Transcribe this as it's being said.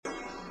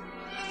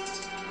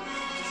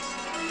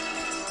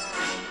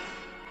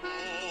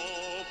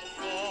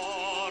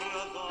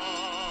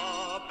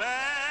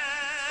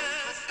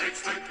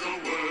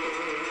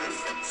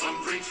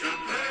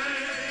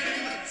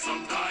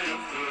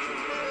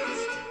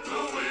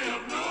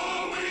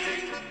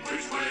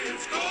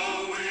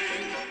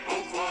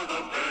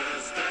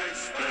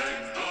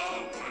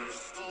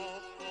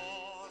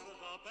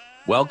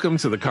Welcome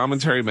to the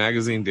Commentary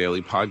Magazine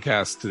Daily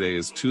Podcast. Today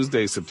is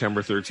Tuesday,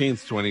 September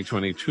 13th,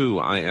 2022.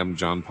 I am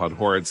John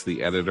Podhoretz,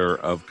 the editor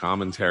of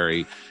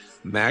Commentary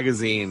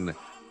Magazine.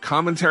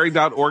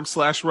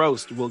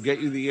 Commentary.org/roast will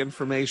get you the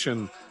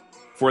information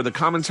for the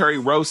commentary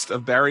roast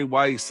of Bari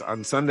Weiss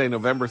on Sunday,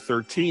 November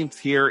 13th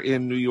here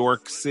in New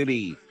York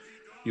City.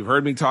 You've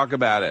heard me talk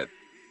about it.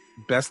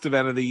 Best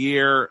event of the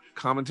year,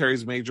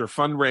 Commentary's major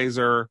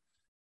fundraiser,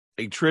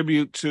 a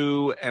tribute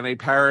to and a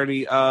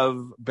parody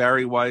of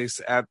Bari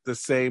Weiss at the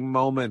same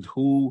moment.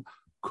 Who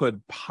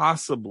could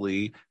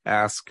possibly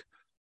ask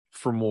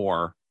for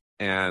more?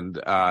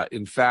 And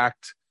in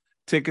fact,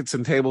 tickets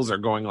and tables are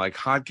going like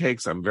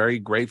hotcakes. I'm very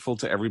grateful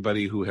to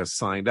everybody who has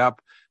signed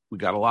up. We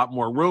got a lot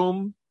more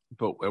room,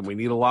 but we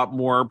need a lot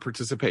more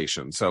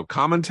participation. So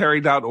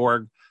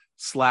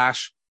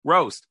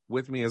commentary.org/roast.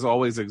 With me, as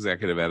always,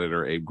 executive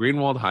editor Abe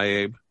Greenwald. Hi,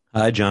 Abe.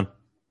 Hi, John.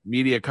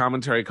 Media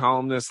commentary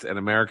columnist and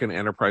American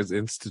Enterprise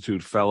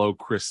Institute fellow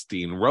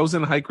Christine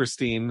Rosen. Hi,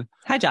 Christine.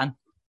 Hi, John.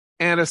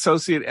 And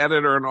associate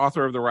editor and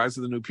author of The Rise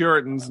of the New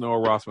Puritans, Noah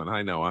Rothman.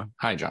 Hi, Noah.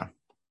 Hi, John.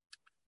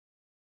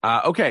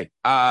 Okay.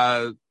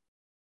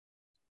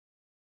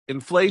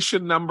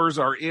 Inflation numbers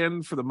are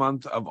in for the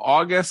month of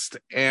August,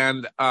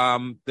 and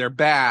they're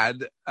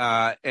bad.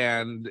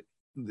 And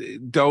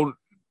don't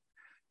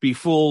be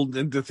fooled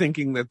into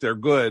thinking that they're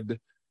good.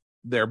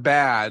 They're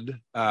bad.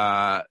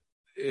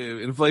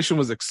 Inflation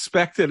was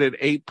expected at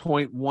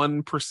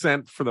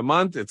 8.1% for the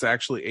month. It's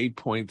actually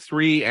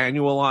 8.3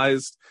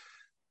 annualized.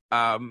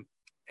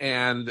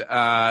 And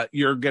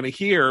you're going to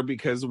hear,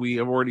 because we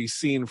have already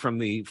seen from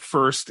the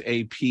first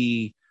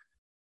AP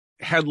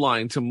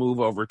headline to move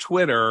over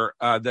Twitter,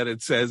 that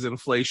it says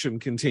inflation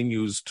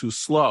continues to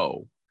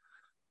slow.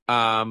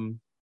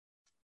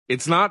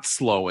 It's not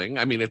slowing.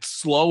 I mean, it's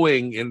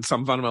slowing in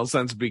some fundamental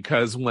sense,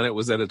 because when it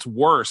was at its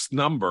worst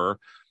number,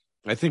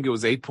 I think it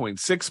was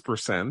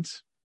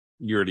 8.6%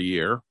 year to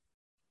year.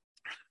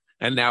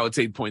 And now it's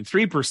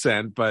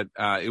 8.3%, but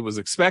it was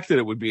expected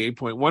it would be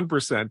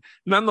 8.1%.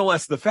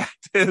 Nonetheless, the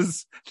fact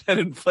is that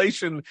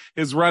inflation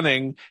is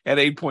running at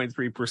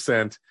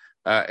 8.3%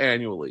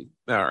 annually,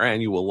 or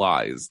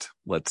annualized,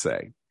 let's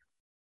say.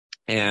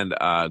 And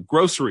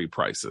grocery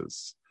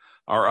prices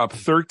are up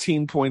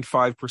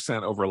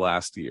 13.5% over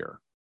last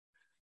year.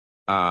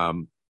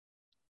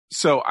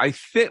 So I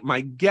think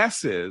my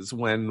guess is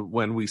when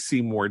we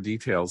see more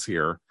details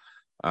here,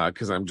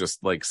 because I'm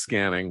just like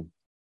scanning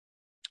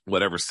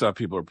whatever stuff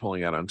people are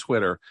pulling out on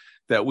Twitter,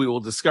 that we will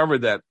discover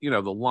that,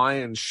 the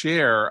lion's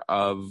share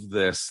of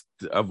this,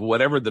 of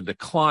whatever the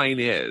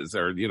decline is,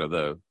 or,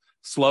 the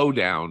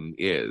slowdown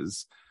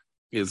is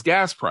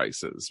gas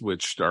prices,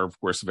 which are, of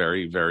course,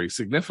 very, very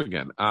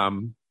significant.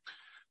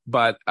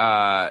 But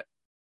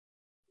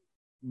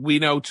we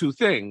know two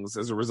things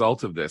as a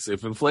result of this.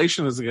 If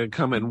inflation is going to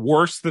come in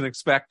worse than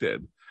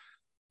expected,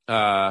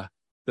 the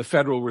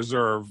Federal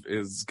Reserve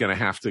is going to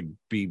have to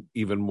be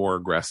even more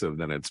aggressive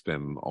than it's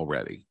been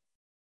already.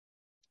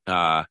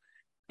 And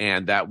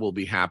that will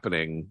be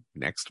happening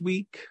next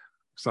week,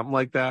 something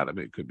like that. I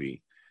mean, it could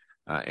be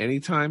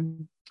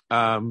anytime.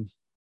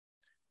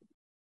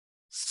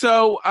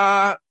 So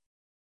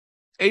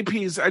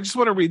AP's, I just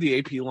want to read the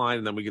AP line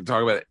and then we can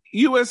talk about it.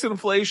 U.S.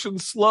 inflation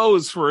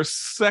slows for a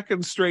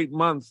second straight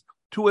month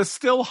to a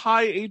still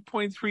high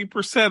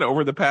 8.3%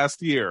 over the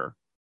past year.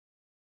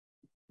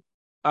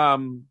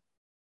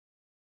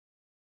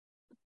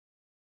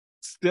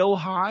 Still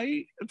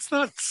high? It's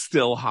not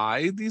still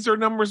high. These are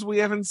numbers we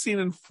haven't seen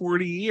in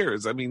 40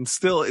 years. I mean,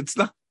 still, it's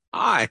not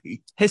high.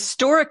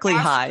 Historically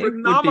high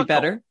would be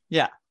better.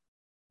 Yeah.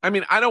 I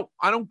mean, I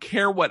don't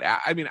care what,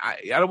 I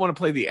don't want to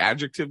play the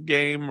adjective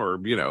game or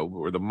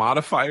the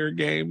modifier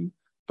game,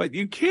 but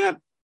you can't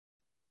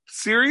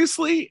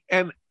seriously.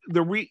 And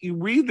you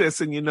read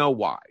this and you know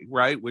why,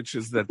 right? Which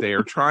is that they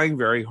are trying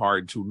very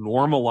hard to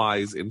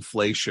normalize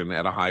inflation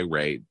at a high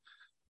rate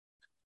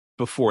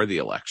before the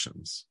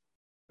elections.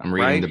 I'm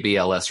reading the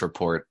BLS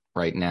report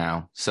right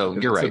now. So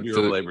you're right.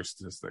 Bureau of Labor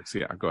Statistics.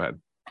 Yeah, go ahead.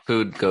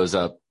 Food goes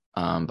up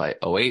by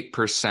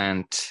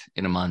 0.8%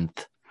 in a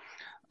month.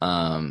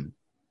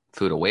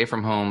 Food away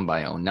from home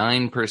by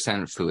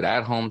 0.9%. Food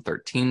at home,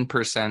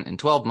 13% in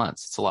 12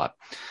 months. It's a lot.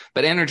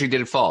 But energy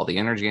did fall. The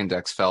energy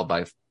index fell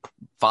by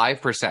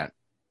 5%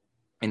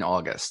 in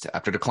August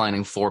after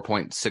declining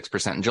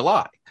 4.6% in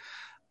July.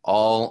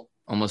 All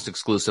almost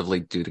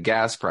exclusively due to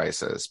gas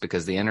prices,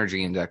 because the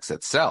energy index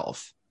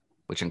itself,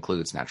 which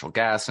includes natural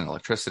gas and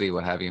electricity,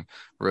 what have you,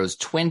 rose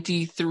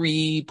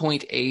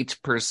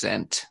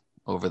 23.8%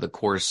 over the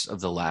course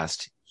of the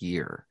last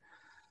year.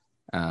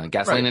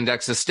 Gasoline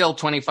index is still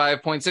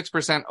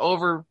 25.6%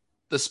 over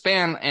the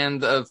span,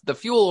 and the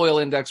fuel oil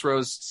index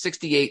rose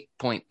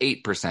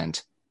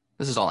 68.8%.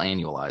 This is all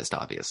annualized,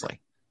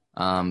 obviously.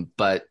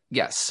 But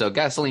yes, so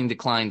gasoline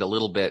declined a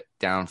little bit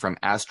down from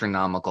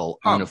astronomical,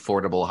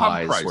 unaffordable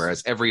highs,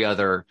 whereas every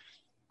other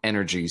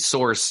energy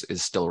source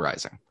is still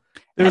rising.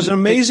 There's an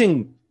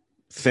amazing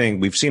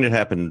thing. We've seen it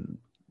happen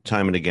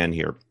time and again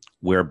here,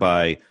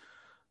 whereby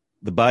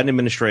the Biden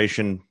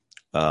administration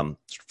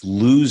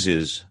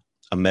loses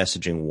a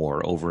messaging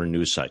war over a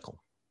news cycle.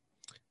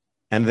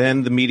 And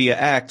then the media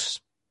acts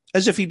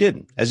as if he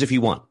didn't, as if he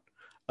won.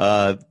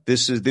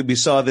 We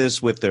saw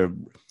this with the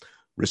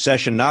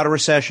recession, not a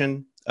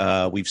recession.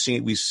 We've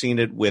seen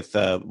it with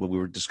when we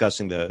were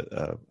discussing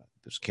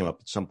this came up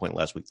at some point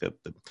last week,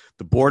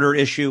 the border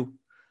issue.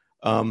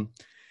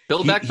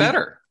 Build Back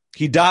Better.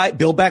 He died.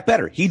 Build Back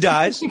Better. He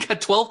dies. He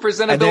got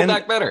 12% of Build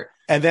Back Better.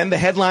 And then the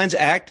headlines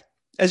act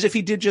as if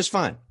he did just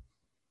fine.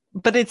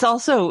 But it's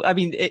also, I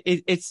mean,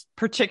 it's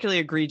particularly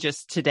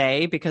egregious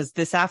today because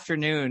this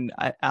afternoon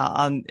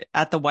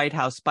at the White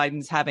House,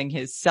 Biden's having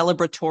his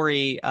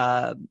celebratory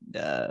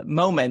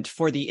moment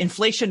for the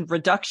Inflation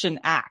Reduction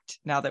Act.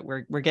 Now that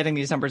we're getting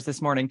these numbers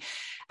this morning,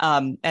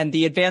 and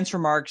the advance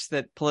remarks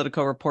that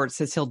Politico reports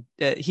says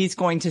he's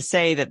going to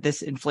say that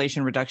this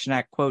Inflation Reduction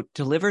Act, quote,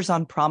 delivers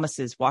on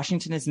promises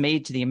Washington has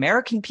made to the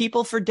American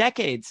people for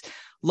decades,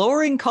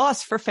 lowering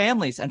costs for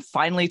families, and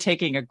finally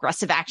taking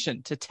aggressive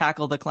action to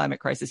tackle the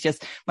climate crisis. Yes,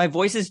 my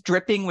voice is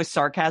dripping with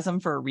sarcasm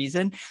for a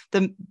reason.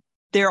 The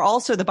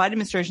Biden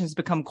administration has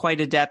become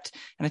quite adept,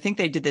 and I think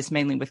they did this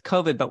mainly with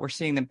COVID, but we're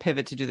seeing them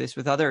pivot to do this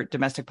with other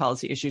domestic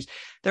policy issues.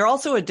 They're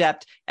also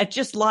adept at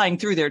just lying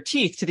through their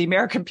teeth to the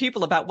American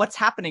people about what's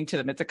happening to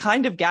them. It's a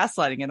kind of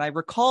gaslighting, and I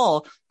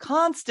recall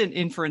constant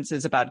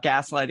inferences about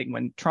gaslighting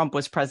when Trump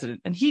was president,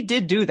 and he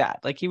did do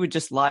that. Like, he would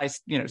just lie,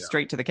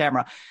 straight to the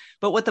camera.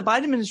 But what the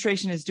Biden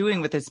administration is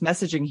doing with its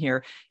messaging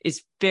here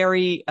is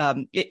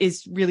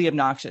is really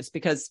obnoxious,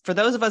 because for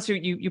those of us who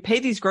you pay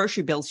these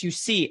grocery bills, you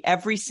see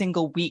every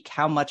single week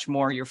how much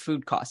more your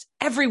food costs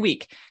every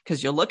week,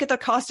 because you look at the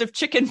cost of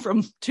chicken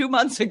from 2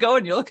 months ago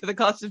and you look at the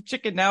cost of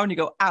chicken now and you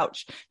go,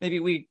 ouch, maybe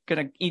we're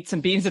going to eat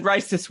some beans and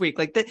rice this week.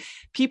 Like,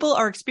 people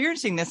are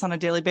experiencing this on a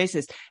daily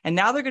basis. And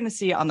now they're going to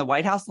see on the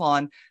White House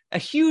lawn a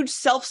huge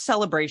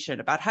self-celebration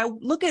about how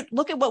look at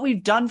what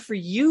we've done for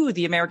you,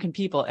 the American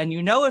people. And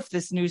if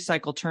this news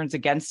cycle turns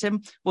against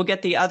him, we'll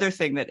get the other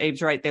thing that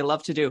Abe's right, they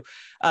love to do.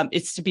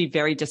 It's to be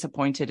very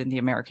disappointed in the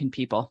American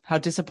people. How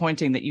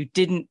disappointing that you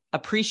didn't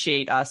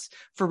appreciate us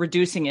for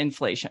reducing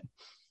inflation.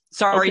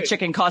 Sorry, okay.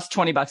 Chicken costs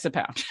 $20 a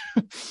pound.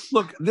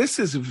 Look, this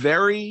is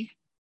very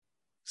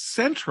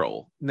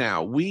central.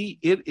 Now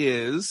it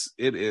is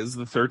the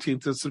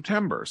 13th of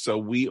September. So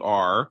we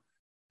are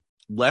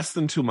less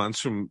than 2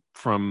 months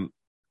from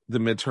the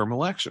midterm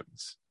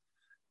elections.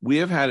 We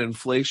have had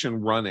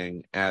inflation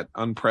running at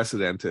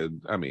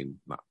unprecedented,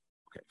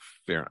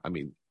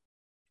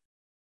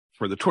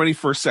 for the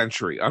 21st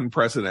century,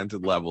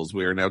 unprecedented levels.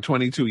 We are now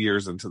 22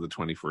 years into the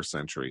 21st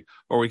century,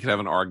 or we could have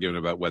an argument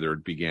about whether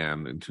it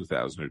began in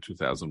 2000 or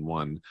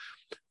 2001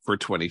 for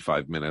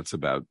 25 minutes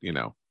about,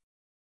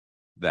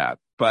 that.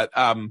 But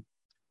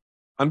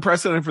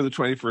unprecedented for the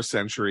 21st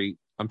century,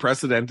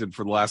 unprecedented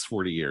for the last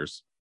 40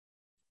 years.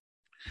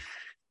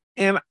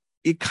 And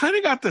it kind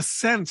of got the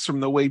sense from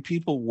the way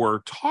people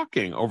were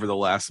talking over the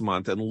last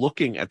month and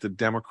looking at the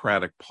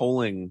Democratic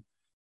polling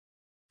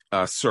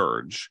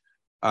surge,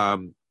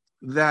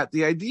 that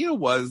the idea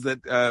was that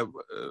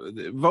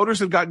voters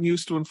had gotten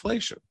used to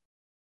inflation.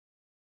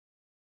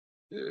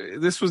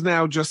 This was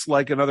now just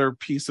like another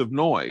piece of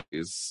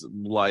noise,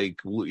 like,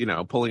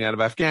 pulling out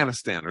of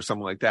Afghanistan or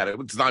something like that.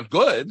 It's not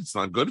good. It's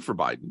not good for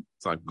Biden.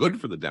 It's not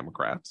good for the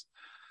Democrats.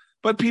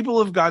 But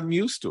people have gotten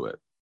used to it.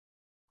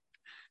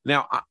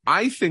 Now,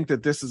 I think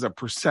that this is a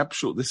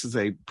perceptual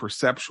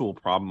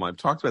problem. I've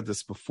talked about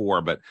this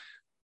before, but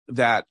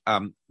that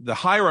the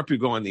higher up you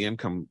go on the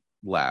income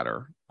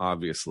ladder,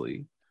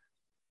 obviously,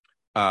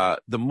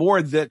 the more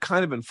that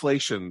kind of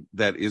inflation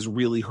that is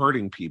really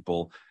hurting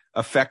people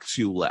affects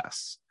you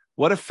less.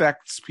 What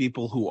affects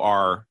people who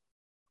are,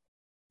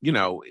 in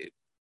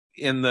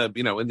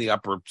the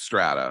upper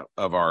strata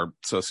of our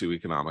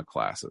socioeconomic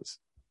classes?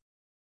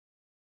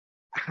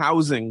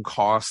 Housing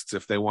costs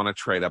if they want to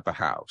trade up a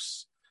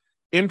house.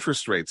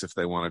 Interest rates if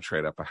they want to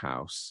trade up a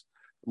house,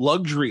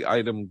 luxury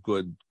item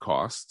good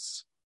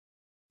costs,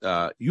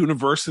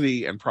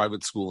 university and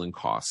private schooling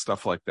costs,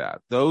 stuff like that.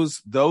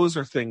 Those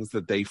are things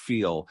that they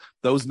feel.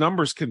 Those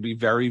numbers can be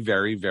very,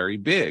 very, very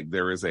big.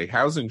 There is a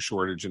housing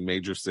shortage in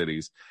major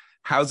cities.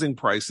 Housing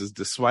prices,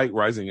 despite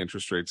rising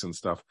interest rates and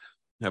stuff,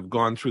 have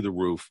gone through the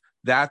roof.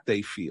 That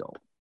they feel.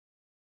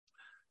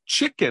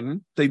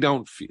 Chicken, they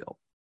don't feel.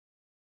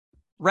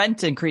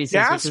 Rent increases,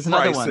 gas which is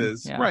another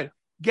prices, one. Yeah. Right.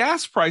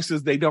 Gas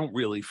prices, they don't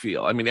really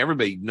feel. I mean,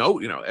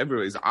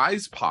 everybody's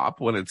eyes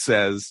pop when it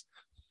says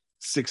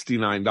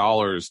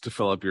 $69 to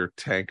fill up your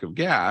tank of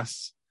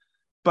gas,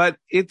 but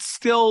it's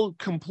still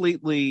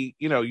completely,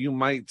 you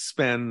might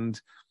spend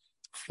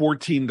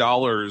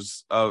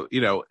 $14,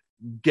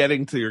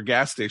 getting to your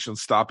gas station,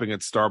 stopping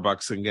at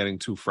Starbucks and getting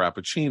 2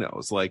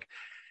 Frappuccinos. Like,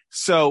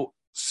 so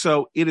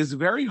it is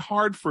very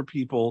hard for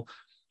people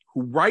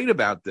who write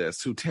about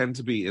this, who tend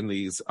to be in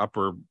these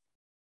upper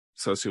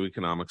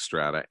socioeconomic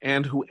strata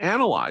and who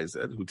analyze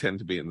it, who tend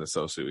to be in the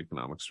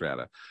socioeconomic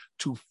strata,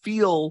 to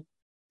feel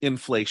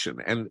inflation.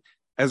 And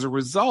as a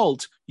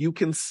result, you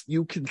can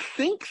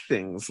think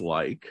things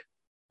like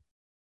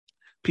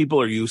people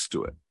are used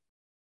to it,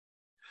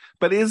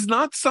 but it is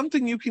not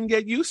something you can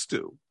get used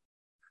to.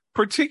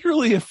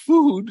 particularly if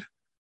food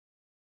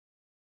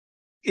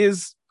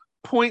is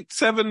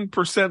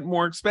 0.7%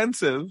 more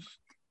expensive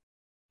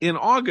in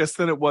August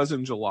than it was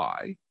in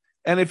July.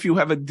 And if you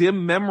have a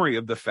dim memory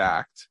of the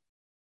fact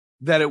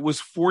that it was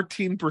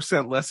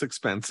 14% less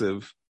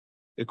expensive,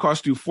 it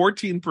cost you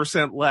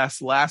 14%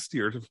 less last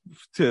year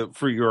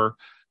for your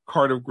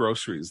cart of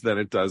groceries than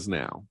it does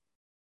now.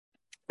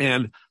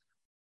 And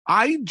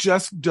I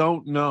just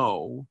don't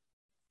know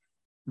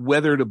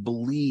whether to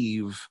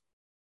believe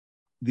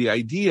the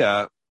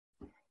idea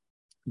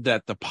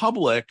that the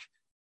public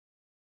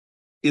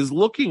is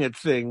looking at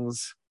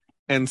things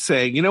and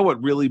saying, you know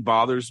what really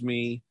bothers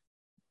me?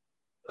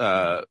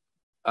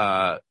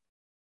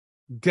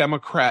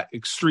 Democrat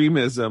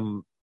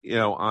extremism,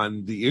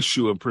 on the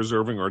issue of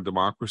preserving our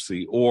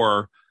democracy,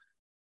 or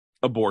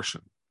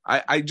abortion.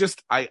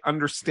 I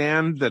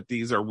understand that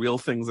these are real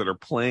things that are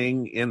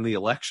playing in the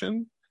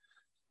election,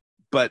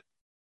 but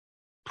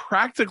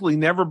practically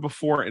never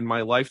before in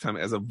my lifetime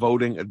as a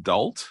voting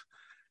adult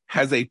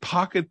has a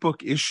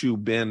pocketbook issue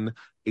been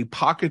a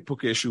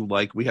pocketbook issue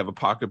like we have a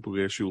pocketbook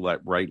issue like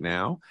right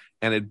now.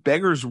 And it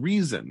beggars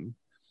reason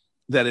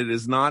that it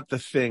is not the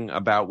thing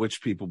about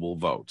which people will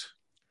vote.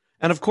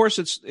 And of course,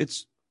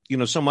 it's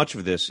so much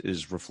of this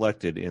is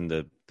reflected in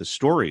the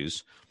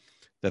stories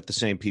that the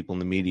same people in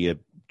the media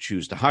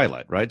choose to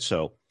highlight, right?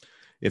 So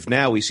if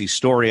now we see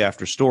story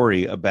after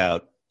story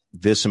about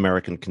this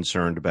American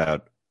concerned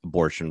about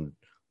abortion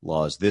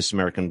laws, this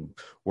American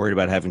worried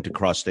about having to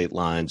cross state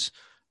lines,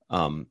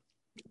 of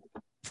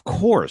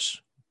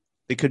course,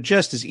 they could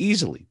just as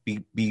easily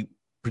be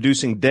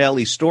producing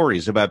daily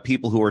stories about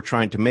people who are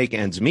trying to make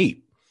ends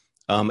meet.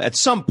 At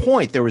some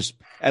point, there was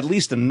at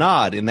least a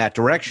nod in that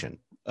direction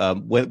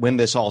when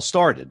this all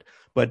started.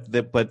 But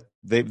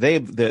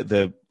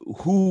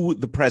who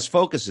the press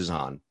focuses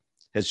on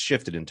has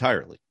shifted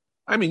entirely.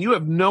 I mean, you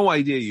have no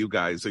idea, you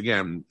guys,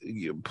 again,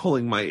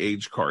 pulling my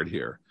age card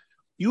here.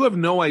 You have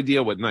no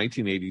idea what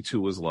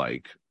 1982 was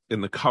like in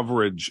the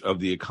coverage of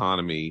the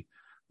economy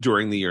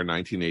during the year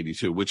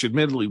 1982, which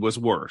admittedly was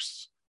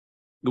worse.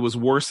 It was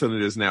worse than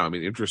it is now. I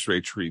mean, interest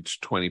rates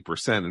reached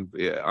 20%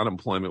 and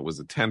unemployment was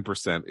at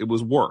 10%. It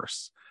was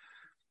worse.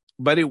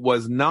 But it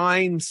was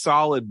 9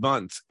 solid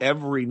months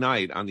every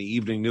night on the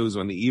evening news,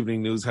 when the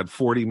evening news had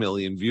 40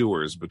 million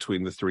viewers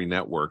between the 3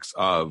 networks,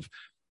 of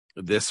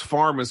this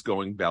farm is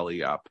going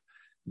belly up.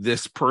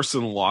 This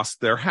person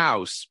lost their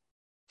house.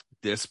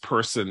 This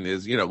person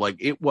is,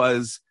 it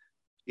was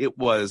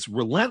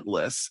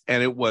relentless,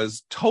 and it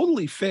was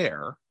totally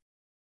fair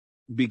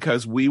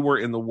because we were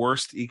in the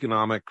worst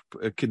economic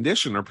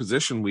condition or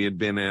position we had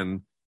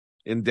been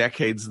in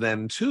decades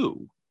then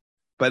too.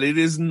 But it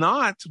is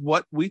not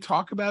what we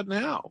talk about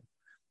now.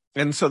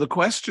 And so the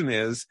question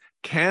is,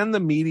 can the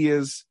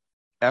media's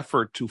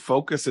effort to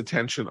focus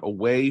attention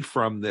away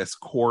from this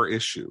core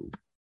issue,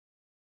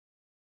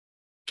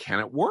 can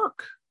it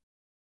work?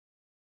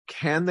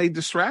 Can they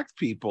distract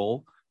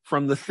people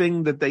from the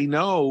thing that they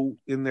know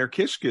in their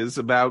kishkas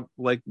about,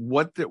 like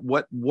what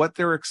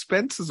their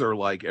expenses are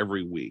like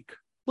every week?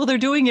 Well, they're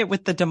doing it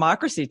with the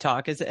democracy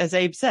talk, as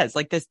Abe says,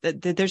 like this.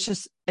 There's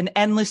just an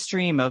endless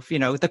stream of,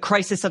 the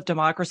crisis of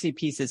democracy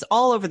pieces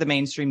all over the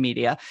mainstream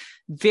media.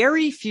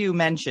 Very few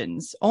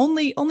mentions.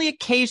 Only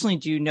occasionally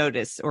do you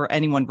notice or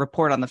anyone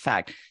report on the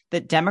fact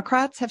that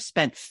Democrats have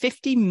spent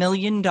 $50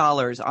 million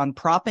on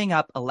propping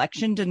up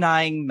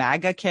election-denying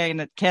MAGA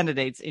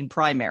candidates in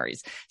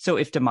primaries. So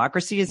if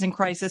democracy is in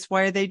crisis,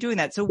 why are they doing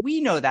that? So we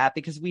know that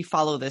because we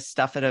follow this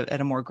stuff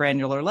at a more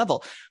granular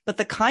level. But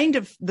that kind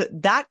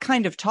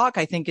of talk,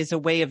 I think, is a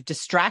way of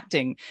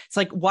distracting. It's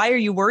like, why are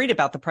you worried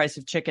about the price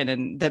of chicken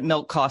and that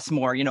milk costs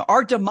more?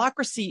 Our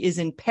democracy is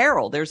in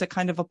peril. There's a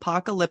kind of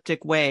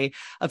apocalyptic way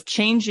of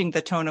changing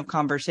the tone of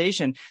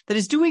conversation that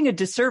is doing a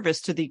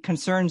disservice to the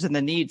concerns and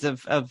the needs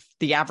of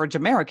the average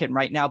American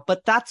right now.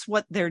 But that's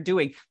what they're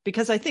doing.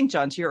 Because I think,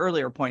 John, to your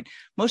earlier point,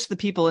 most of the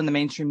people in the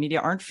mainstream media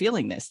aren't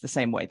feeling this the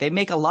same way. They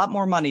make a lot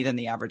more money than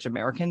the average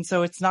American.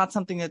 So it's not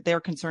something that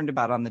they're concerned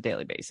about on the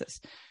daily basis.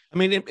 I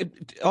mean,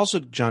 it also,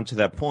 John, to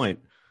that point,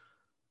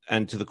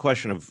 and to the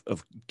question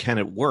of can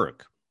it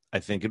work? I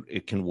think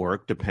it can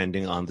work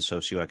depending on the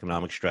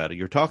socioeconomic strata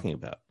you're talking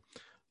about.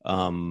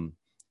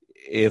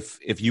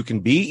 If you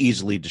can be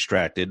easily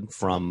distracted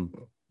from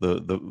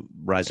the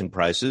rising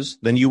prices,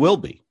 then you will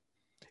be.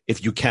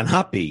 If you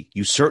cannot be,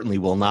 you certainly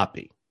will not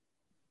be.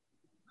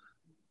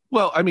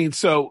 Well, I mean,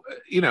 so,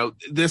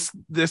 this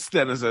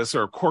then is a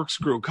sort of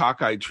corkscrew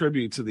cockeyed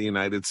tribute to the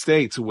United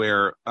States,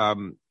 where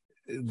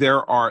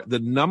there are the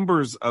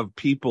numbers of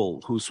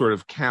people who sort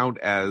of count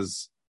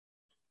as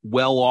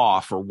well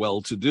off or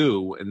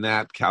well-to-do in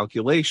that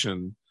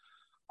calculation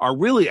are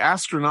really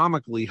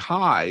astronomically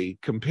high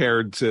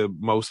compared to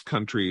most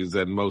countries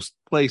and most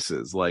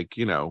places. Like,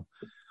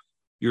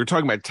 you're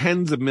talking about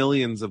tens of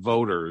millions of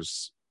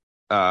voters,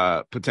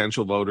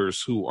 potential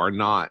voters who are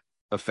not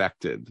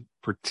affected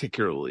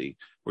particularly,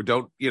 or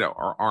don't,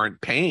 or aren't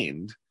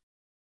pained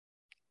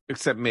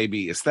except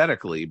maybe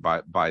aesthetically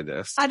by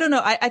this. I don't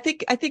know. I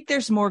think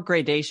there's more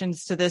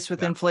gradations to this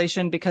with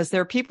inflation, because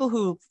there are people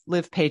who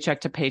live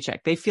paycheck to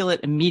paycheck. They feel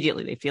it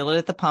immediately. They feel it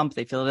at the pump.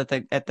 They feel it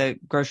at the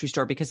grocery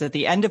store, because at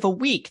the end of a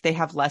week, they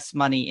have less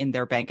money in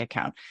their bank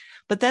account.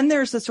 But then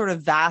there's the sort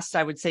of vast,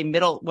 I would say,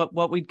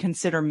 what we'd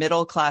consider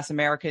middle class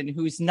American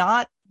who's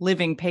not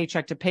living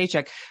paycheck to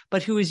paycheck,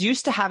 but who is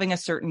used to having a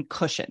certain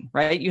cushion,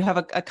 right? You have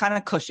a kind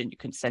of cushion. You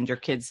can send your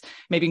kids,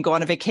 maybe go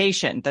on a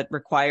vacation that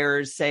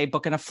requires, say,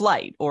 booking a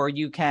flight, or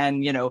you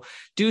can,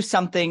 do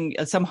something,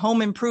 some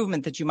home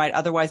improvement that you might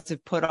otherwise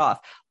have put off.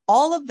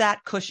 All of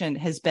that cushion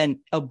has been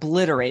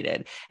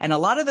obliterated. And a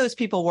lot of those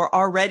people were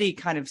already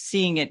kind of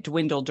seeing it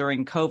dwindle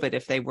during COVID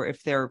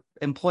if their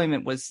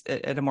employment was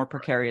at a more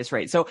precarious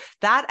rate. So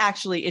that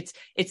actually, it's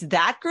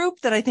that group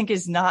that I think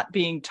is not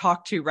being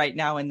talked to right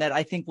now, and that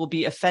I think will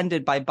be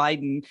offended by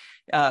Biden,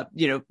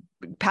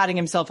 patting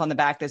himself on the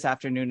back this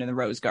afternoon in the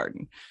Rose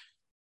Garden.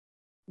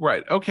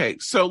 Right. Okay.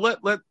 So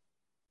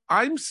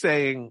I'm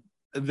saying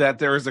that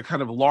there is a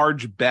kind of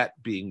large bet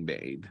being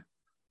made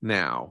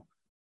now.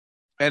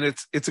 And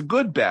it's a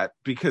good bet,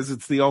 because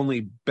it's the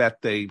only bet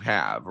they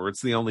have, or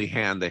it's the only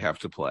hand they have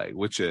to play,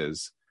 which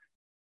is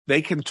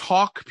they can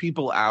talk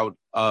people out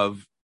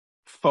of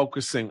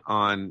focusing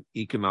on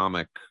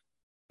economic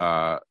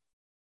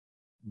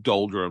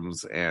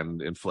doldrums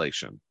and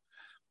inflation.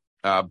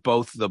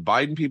 Both the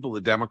Biden people, the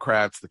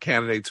Democrats, the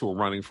candidates who are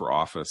running for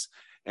office,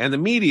 and the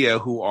media,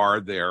 who are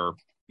their,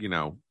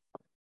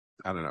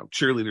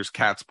 cheerleaders,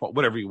 cat's paw,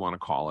 whatever you want to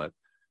call it.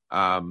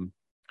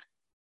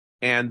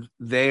 And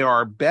they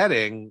are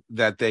betting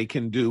that they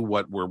can do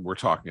what we're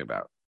talking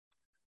about.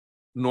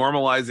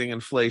 Normalizing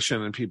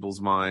inflation in people's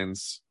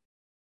minds,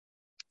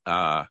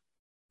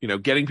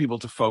 getting people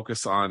to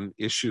focus on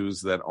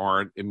issues that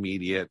aren't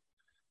immediate,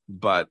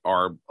 but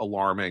are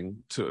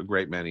alarming to a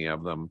great many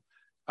of them,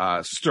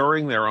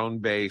 stirring their own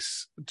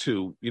base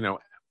to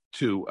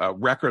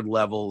record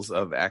levels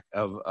of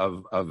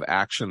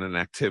action and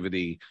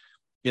activity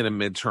in a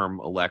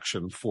midterm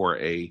election for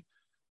a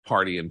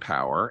party in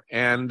power,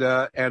 and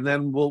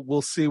then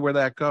we'll see where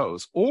that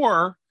goes.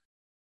 Or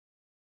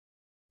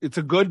it's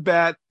a good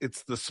bet,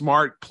 it's the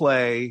smart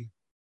play,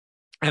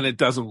 and it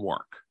doesn't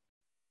work.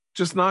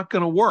 Just not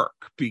going to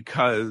work,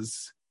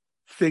 because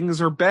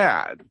things are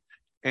bad,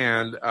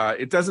 and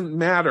it doesn't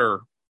matter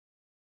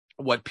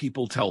what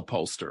people tell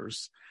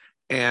pollsters,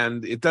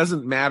 and it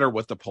doesn't matter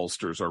what the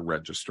pollsters are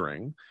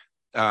registering.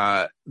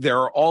 There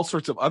are all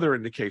sorts of other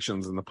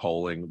indications in the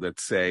polling that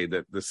say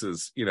that this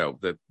is,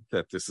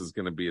 that this is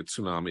going to be a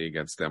tsunami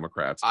against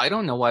Democrats. I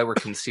don't know why we're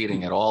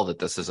conceding at all that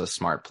this is a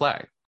smart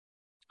play.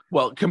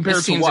 Well, compared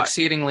this to seems what?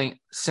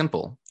 Exceedingly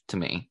simple to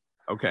me.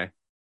 Okay.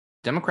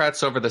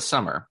 Democrats over the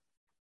summer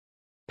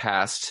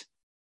passed,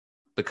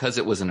 because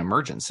it was an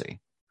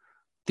emergency,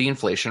 the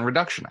Inflation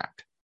Reduction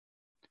Act.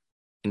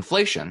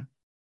 Inflation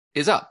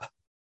is up.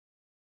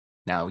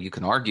 Now, you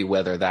can argue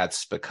whether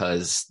that's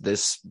because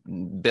this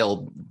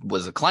bill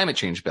was a climate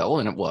change bill,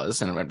 and it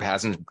was, and it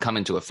hasn't come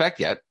into effect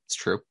yet. It's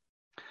true.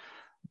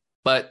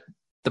 But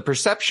the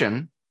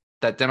perception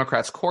that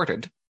Democrats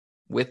courted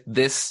with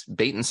this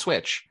bait and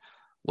switch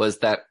was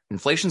that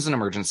inflation's an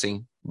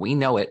emergency. We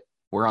know it.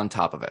 We're on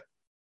top of it.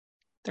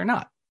 They're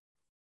not.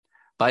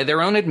 By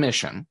their own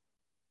admission,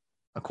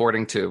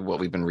 according to what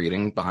we've been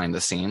reading behind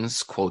the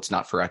scenes, quotes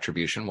not for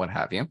attribution, what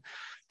have you,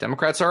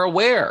 Democrats are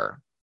aware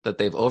that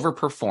they've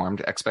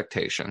overperformed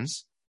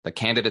expectations. The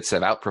candidates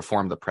have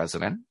outperformed the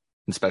president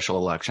in special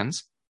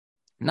elections,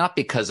 not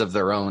because of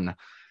their own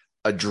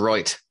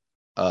adroit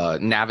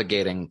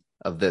navigating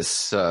of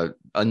this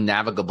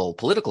unnavigable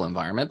political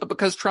environment, but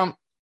because Trump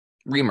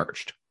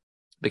reemerged,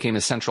 became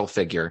a central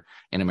figure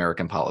in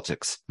American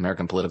politics,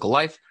 American political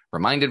life,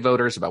 reminded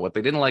voters about what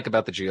they didn't like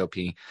about the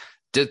GOP,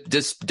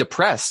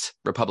 depressed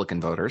Republican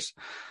voters,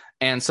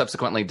 and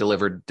subsequently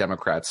delivered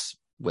Democrats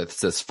with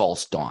this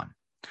false dawn.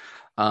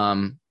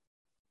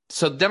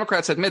 So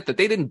Democrats admit that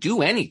they didn't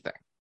do anything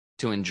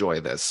to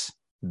enjoy this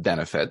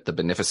benefit, the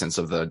beneficence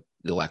of the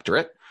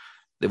electorate.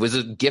 It was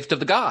a gift of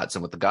the gods,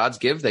 and what the gods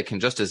give, they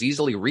can just as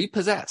easily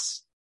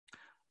repossess.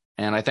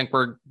 And I think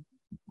we're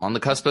on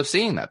the cusp of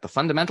seeing that. The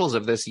fundamentals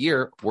of this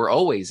year were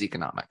always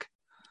economic.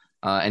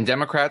 And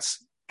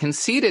Democrats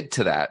conceded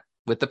to that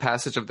with the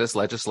passage of this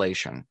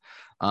legislation.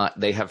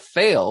 They have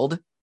failed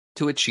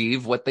to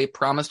achieve what they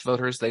promised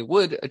voters they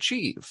would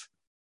achieve.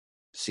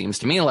 Seems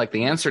to me like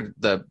the answer,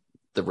 the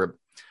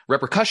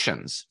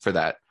repercussions for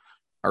that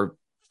are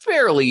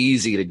fairly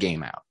easy to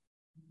game out.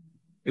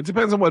 It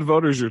depends on what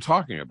voters you're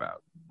talking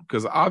about,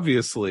 because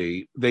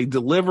obviously they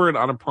delivered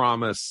on a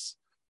promise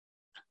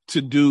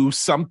to do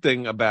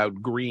something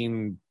about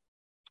green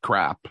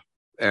crap,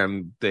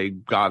 and they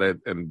got it.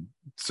 And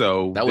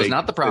so that was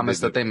not the promise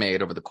that they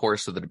made over the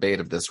course of the debate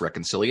of this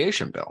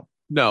reconciliation bill.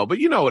 No, but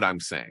you know what I'm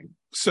saying.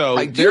 So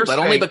I do, but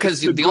only because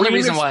the only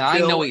reason why I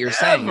know what you're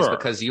saying is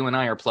because you and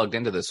I are plugged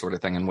into this sort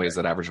of thing in ways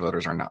that average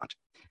voters are not.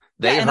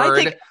 They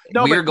heard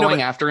we're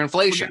going after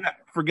inflation.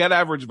 Forget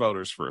average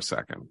voters for a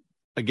second.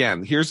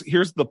 again, here's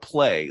the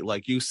play.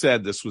 Like you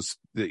said, this was,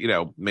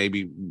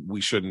 maybe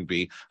we shouldn't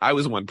be. I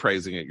was the one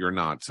praising it. You're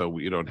not, so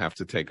you don't have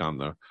to take on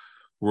the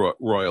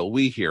royal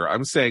we here.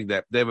 I'm saying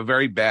that they have a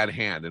very bad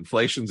hand.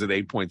 Inflation's at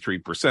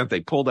 8.3%.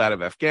 They pulled out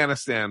of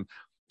Afghanistan.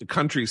 The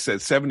country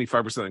says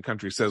 75% of the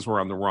country says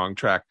we're on the wrong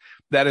track.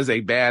 That is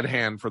a bad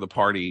hand for the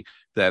party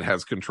that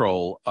has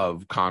control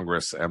of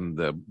Congress and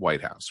the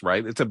White House,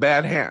 right? It's a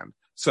bad hand.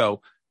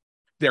 So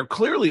they're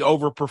clearly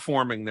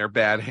overperforming their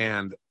bad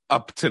hand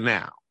up to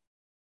now,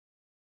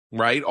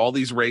 right? All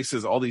these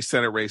races, all these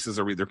Senate races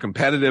are either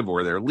competitive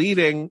or they're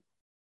leading.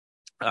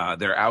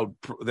 They're out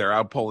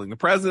polling the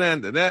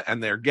president,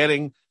 and they're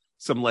getting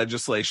some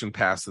legislation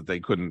passed that they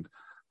couldn't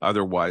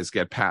otherwise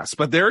get passed.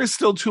 But there is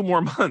still 2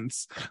 more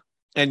months,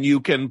 and you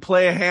can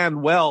play a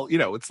hand well.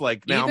 It's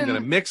like, now I'm going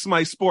to mix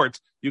my sports.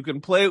 You can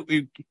play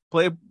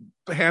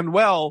a hand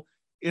well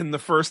in the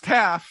first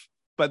half,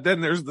 but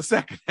then there's the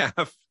second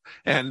half.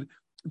 And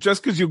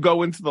just because you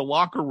go into the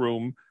locker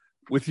room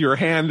with your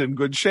hand in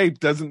good shape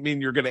doesn't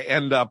mean you're going to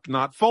end up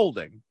not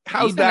folding.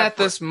 How's Even that at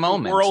this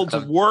moment? World's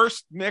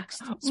worst mixed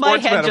sports My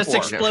head metaphor. just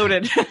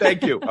exploded.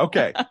 Thank you.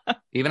 Okay.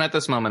 Even at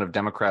this moment of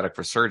Democratic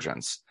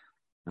resurgence,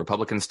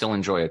 Republicans still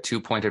enjoy a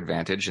 2-point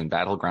advantage in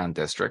battleground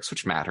districts,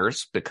 which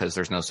matters because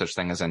there's no such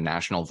thing as a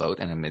national vote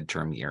in a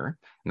midterm year.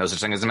 No such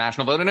thing as a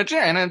national vote in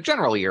a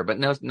general year, but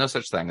no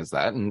such thing as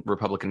that. And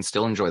Republicans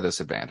still enjoy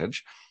this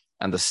advantage.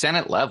 And the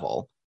Senate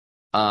level,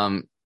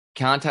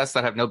 contests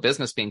that have no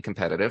business being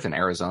competitive in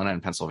Arizona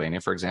and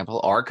Pennsylvania, for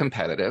example, are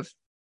competitive.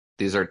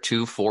 These are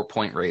 2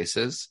 4-point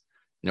races.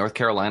 North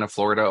Carolina,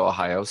 Florida,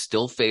 Ohio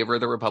still favor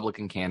the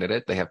Republican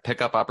candidate. They have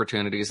pickup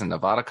opportunities in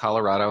Nevada,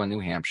 Colorado, and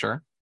New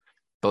Hampshire,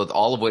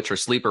 all of which are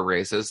sleeper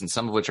races, and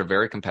some of which are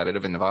very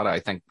competitive. In Nevada, I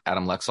think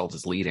Adam Lexalt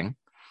is leading.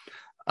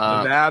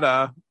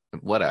 Nevada.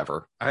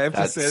 Whatever. I have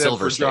to say that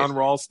for John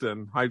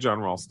Ralston. Hi, John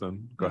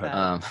Ralston. Go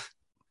ahead.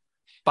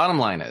 Bottom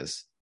line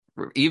is,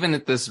 even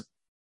at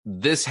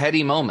this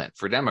heady moment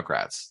for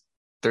Democrats,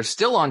 they're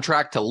still on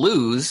track to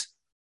lose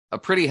a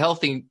pretty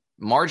healthy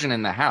margin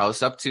in the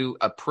House, up to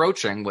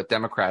approaching what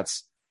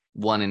Democrats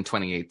won in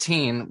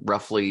 2018,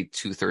 roughly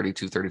 230,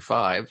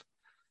 235.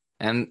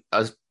 And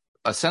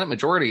a Senate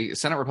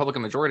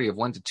Republican majority of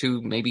 1 to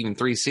 2, maybe even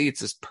 3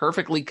 seats is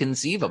perfectly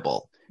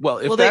conceivable. Well,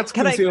 if that's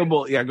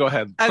conceivable, yeah, go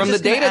ahead. From the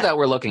data that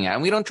we're looking at,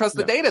 and we don't trust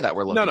the data that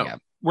we're looking at.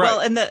 Right. Well,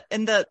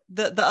 and the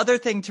other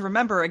thing to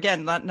remember,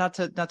 again, not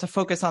to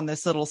focus on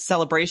this little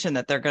celebration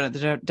that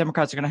the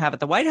Democrats are going to have at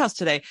the White House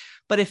today,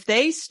 but if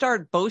they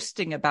start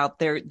boasting about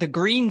the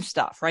green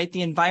stuff, right,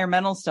 the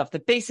environmental stuff,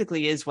 that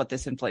basically is what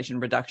this Inflation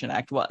Reduction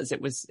Act was. It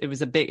was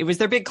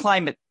their big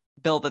climate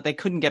bill that they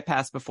couldn't get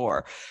passed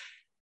before.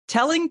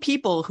 Telling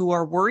people who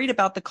are worried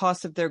about the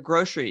cost of their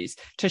groceries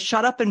to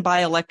shut up and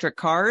buy electric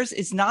cars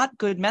is not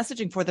good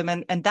messaging for them.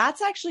 And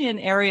that's actually an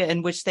area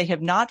in which they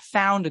have not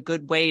found a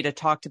good way to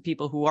talk to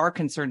people who are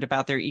concerned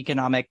about their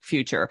economic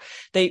future.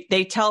 They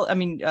tell,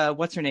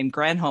 what's her name?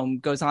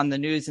 Granholm goes on the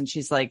news and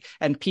she's like,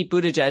 and Pete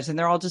Buttigieg, and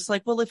they're all just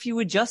like, well, if you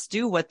would just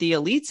do what the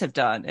elites have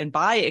done and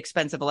buy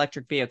expensive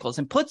electric vehicles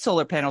and put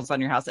solar panels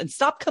on your house and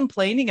stop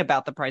complaining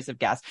about the price of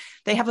gas.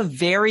 They have a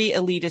very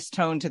elitist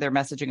tone to their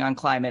messaging on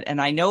climate.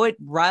 And I know it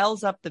riles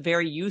up the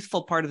very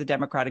youthful part of the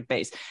Democratic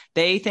base.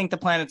 They think the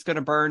planet's going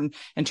to burn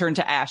and turn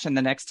to ash in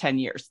the next 10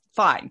 years.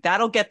 Fine.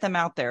 That'll get them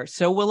out there.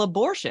 So will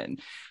abortion.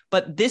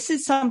 But this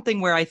is something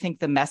where I think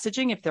the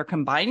messaging, if they're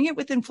combining it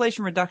with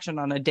inflation reduction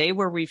on a day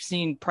where we've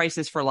seen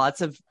prices for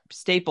lots of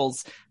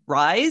staples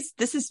rise,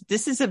 this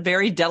is a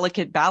very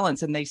delicate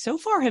balance. And they so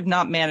far have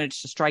not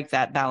managed to strike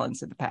that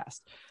balance in the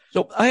past.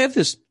 So I have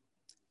this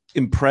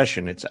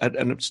impression, it's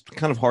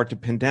kind of hard to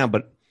pin down,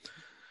 but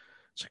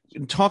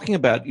talking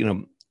about,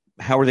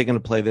 how are they going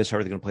to play this? How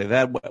are they going to play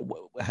that?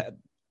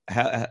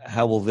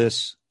 How will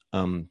this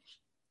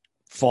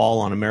fall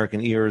on American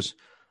ears?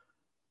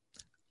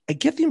 I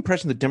get the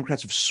impression that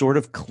Democrats have sort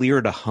of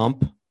cleared a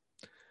hump.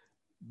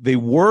 They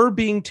were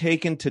being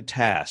taken to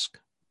task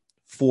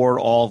for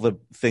all the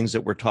things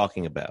that we're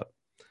talking about.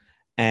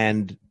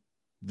 And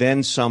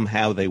then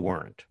somehow they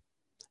weren't.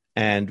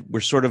 And we're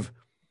sort of,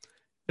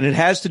 and it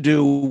has to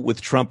do with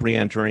Trump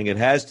reentering. It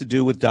has to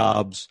do with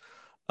Dobbs.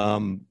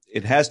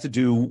 It has to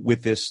do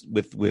with this,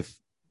 with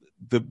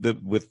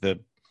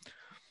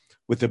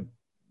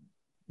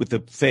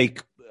the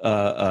fake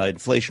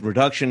Inflation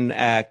Reduction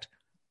Act,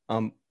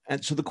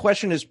 and so the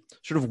question is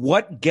sort of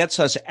what gets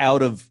us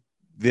out of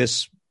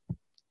this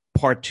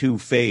part 2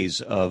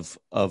 phase of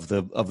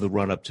the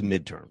run up to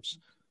midterms.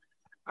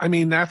 I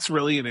mean, that's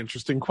really an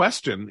interesting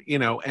question,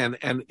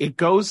 and it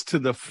goes to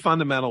the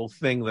fundamental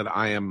thing that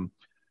I am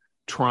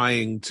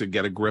trying to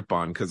get a grip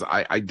on, because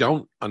I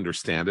don't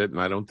understand it, and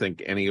I don't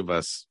think any of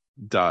us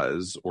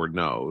does or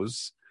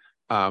knows.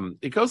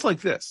 It goes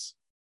like this.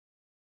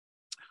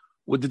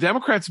 Would the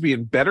Democrats be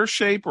in better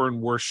shape or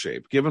in worse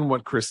shape, given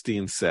what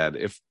Christine said,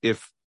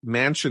 if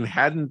Manchin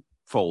hadn't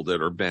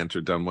folded or bent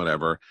or done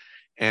whatever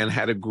and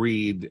had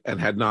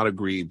not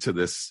agreed to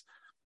this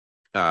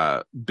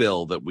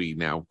bill that we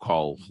now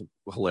call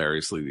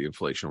hilariously the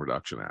Inflation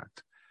Reduction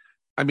Act?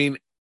 I mean,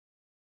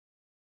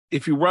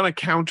 if you run a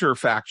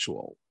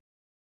counterfactual,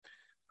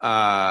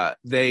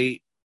 they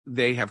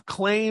have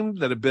claimed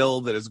that a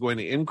bill that is going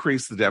to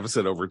increase the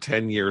deficit over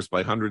 10 years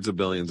by hundreds of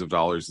billions of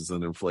dollars is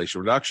an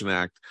Inflation Reduction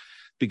Act,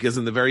 because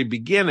in the very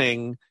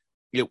beginning,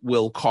 it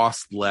will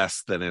cost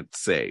less than it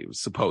saves,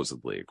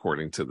 supposedly,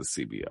 according to the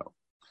CBO.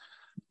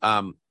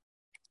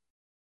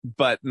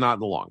 But not in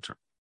the long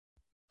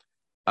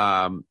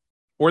term.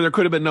 Or there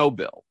could have been no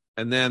bill.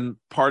 And then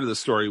part of the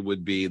story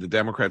would be the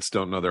Democrats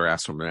don't know their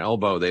ass from their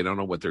elbow. They don't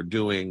know what they're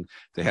doing.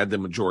 They had the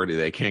majority.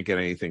 They can't get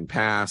anything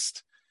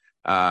passed.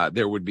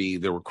 There were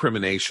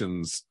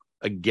recriminations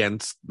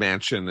against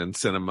Manchin and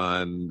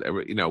Sinema, and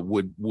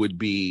would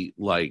be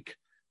like,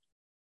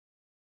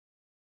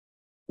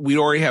 we'd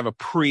already have a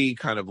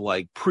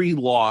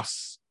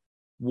pre-loss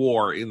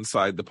war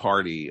inside the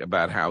party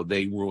about how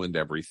they ruined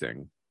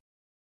everything.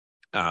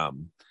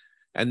 And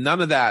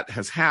none of that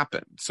has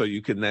happened. So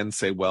you can then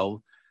say,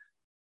 well,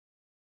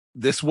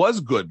 this was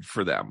good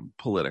for them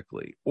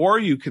politically. Or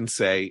you can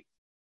say,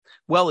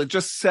 well, it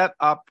just set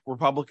up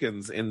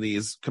Republicans in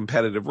these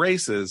competitive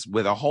races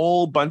with a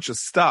whole bunch of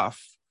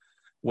stuff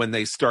when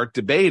they start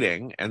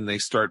debating and they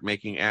start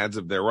making ads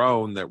of their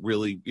own that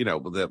really,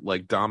 that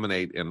like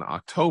dominate in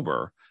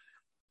October,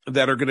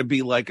 that are going to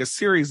be like a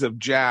series of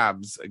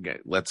jabs. Again,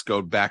 let's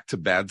go back to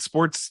bad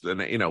sports.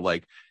 And,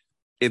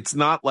 it's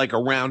not like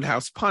a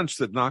roundhouse punch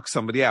that knocks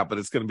somebody out, but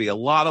it's going to be a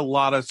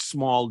lot of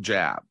small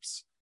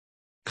jabs,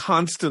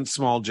 constant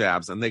small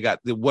jabs. And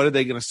what are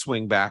they going to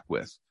swing back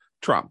with?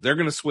 Trump. They're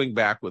going to swing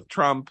back with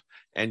Trump,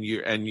 and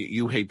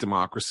you hate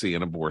democracy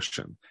and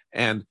abortion.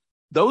 And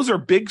those are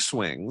big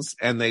swings,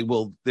 and they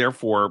will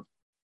therefore,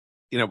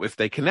 if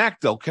they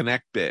connect, they'll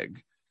connect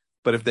big.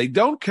 But if they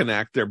don't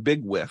connect, they're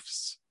big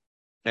whiffs.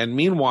 And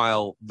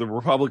meanwhile, the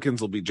Republicans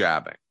will be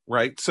jabbing,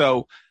 right?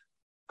 So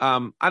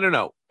I don't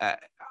know.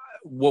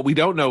 What we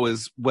don't know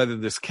is whether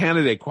this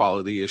candidate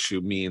quality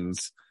issue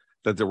means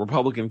that the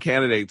Republican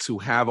candidates who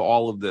have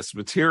all of this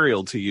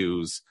material to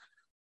use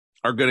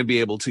are going to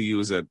be able to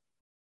use it,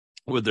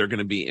 whether they're going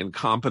to be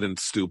incompetent,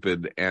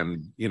 stupid,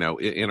 and,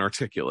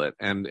 inarticulate.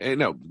 And,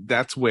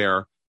 that's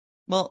where.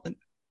 Well,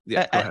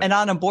 yeah, and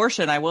on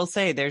abortion, I will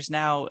say there's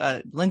now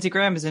Lindsey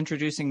Graham is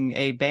introducing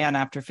a ban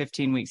after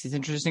 15 weeks. He's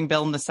introducing a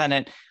bill in the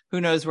Senate. Who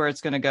knows where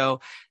it's going to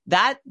go?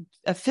 That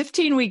a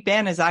 15-week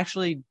ban is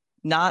actually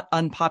not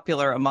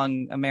unpopular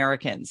among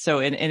Americans. So,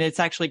 and it's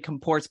actually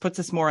puts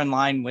us more in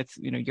line with,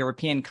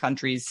 European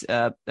countries'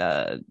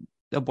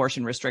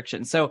 abortion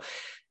restrictions. So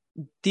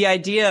the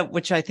idea,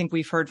 which I think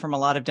we've heard from a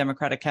lot of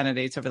Democratic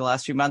candidates over the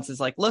last few months, is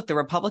like, look, the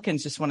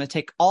Republicans just want to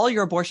take all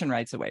your abortion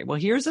rights away. Well,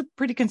 here's a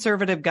pretty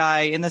conservative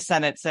guy in the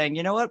Senate saying,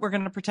 you know what, we're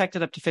going to protect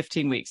it up to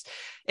 15 weeks.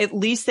 At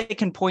least they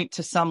can point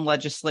to some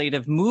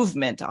legislative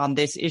movement on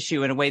this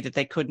issue in a way that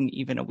they couldn't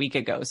even a week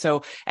ago.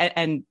 So,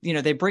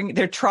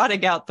 they're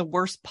trotting out the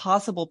worst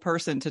possible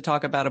person to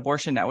talk about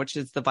abortion now, which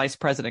is the Vice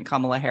President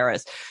Kamala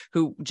Harris,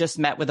 who just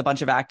met with a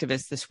bunch of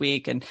activists this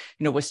week and,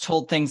 was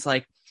told things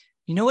like,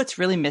 what's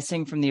really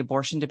missing from the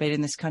abortion debate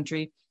in this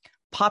country?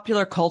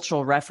 Popular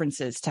cultural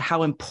references to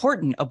how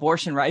important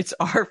abortion rights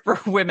are for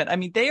women. I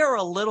mean, they are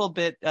a little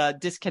bit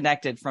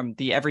disconnected from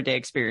the everyday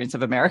experience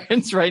of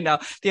Americans right now.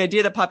 The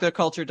idea that popular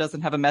culture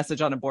doesn't have a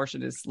message on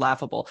abortion is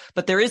laughable.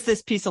 But there is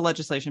this piece of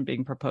legislation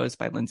being proposed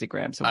by Lindsey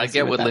Graham. So I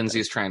get what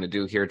Lindsey's trying to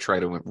do here,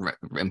 try to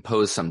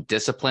impose some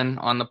discipline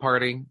on the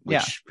party,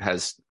 which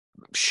has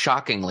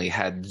shockingly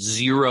had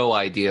zero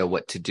idea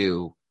what to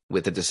do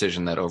with the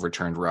decision that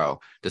overturned Roe,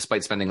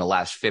 despite spending the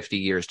last 50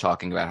 years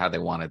talking about how they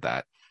wanted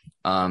that.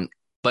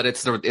 But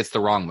it's the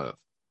wrong move.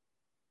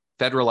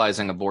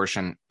 Federalizing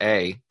abortion,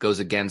 A, goes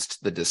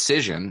against the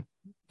decision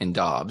in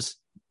Dobbs,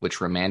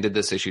 which remanded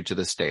this issue to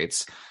the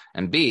states,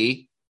 and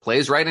B,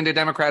 plays right into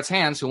Democrats'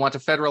 hands who want to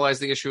federalize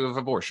the issue of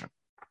abortion.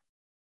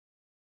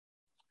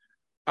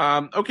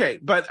 Okay,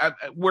 but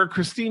where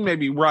Christine may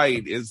be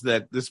right is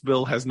that this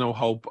bill has no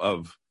hope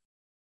of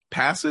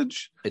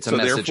passage. It's a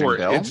messaging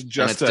bill, it's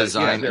just and it's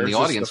designed in the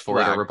audience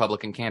for it are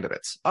Republican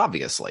candidates,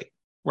 obviously.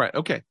 Right,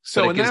 okay.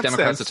 So but it gives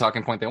Democrats the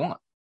talking point they want.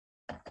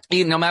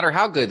 No matter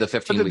how good the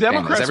 15-week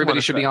ban is,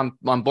 everybody should be on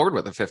board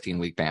with a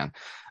 15-week ban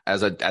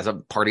as a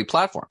party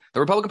platform.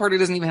 The Republican Party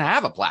doesn't even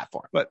have a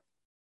platform.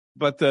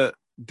 But the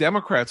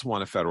Democrats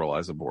want to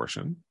federalize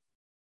abortion.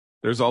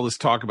 There's all this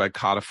talk about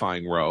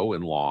codifying Roe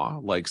in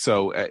law.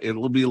 So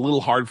it'll be a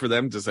little hard for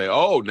them to say,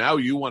 oh, now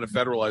you want to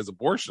federalize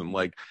abortion.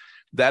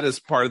 That is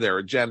part of their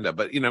agenda.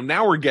 But,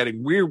 now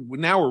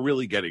we're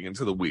really getting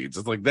into the weeds.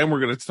 It's like, then we're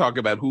going to talk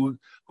about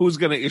who's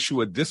going to issue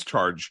a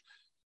discharge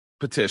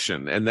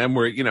petition. And then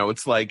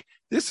it's like,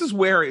 this is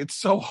where it's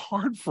so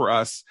hard for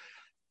us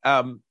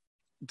to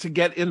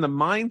get in the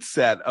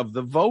mindset of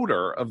the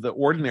voter, of the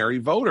ordinary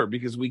voter,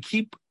 because we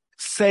keep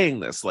saying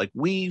this, like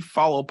we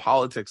follow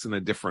politics in a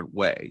different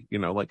way.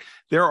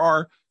 There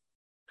are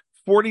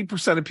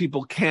 40% of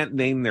people can't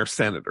name their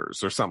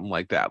senators or something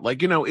like that.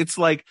 It's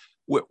like,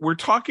 we're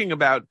talking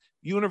about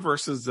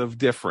universes of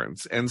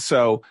difference. And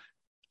so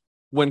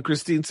when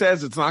Christine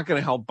says it's not going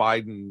to help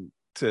Biden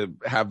to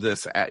have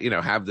this,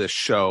 have this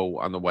show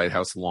on the White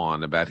House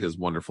lawn about his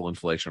wonderful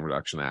Inflation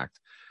Reduction Act,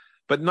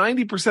 but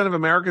 90% of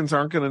Americans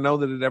aren't going to know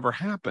that it ever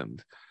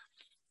happened.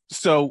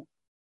 So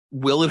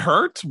will it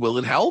hurt? Will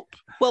it help?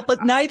 Well,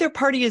 but neither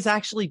party is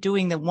actually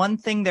doing the one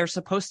thing they're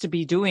supposed to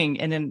be doing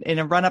in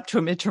a run up to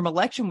a midterm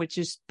election, which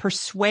is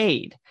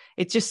persuade.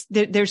 It's just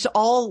there's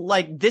all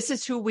like, this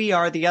is who we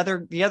are. The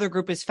other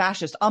group is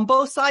fascist. On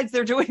both sides,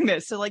 they're doing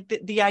this. So like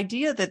the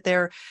idea that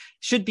there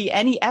should be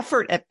any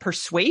effort at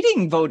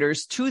persuading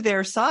voters to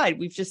their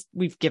side,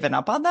 we've given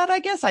up on that, I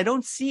guess. I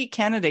don't see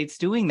candidates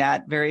doing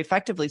that very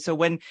effectively. So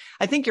when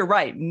I think you're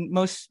right,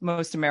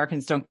 most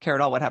Americans don't care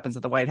at all what happens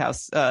at the White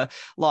House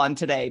lawn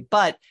today,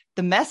 but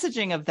the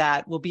messaging of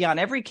that will be on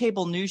every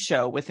cable news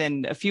show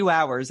within a few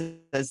hours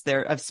as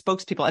of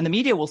spokespeople, and the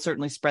media will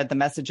certainly spread the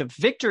message of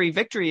victory,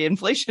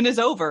 inflation is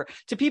over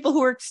to people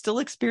who are still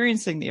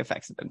experiencing the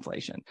effects of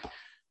inflation.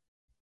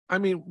 I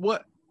mean,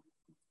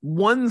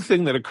 one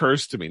thing that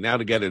occurs to me now,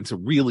 to get into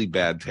really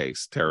bad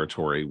taste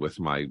territory with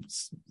my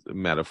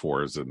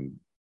metaphors and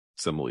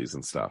similes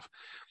and stuff,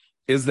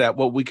 is that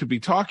what we could be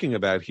talking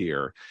about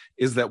here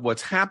is that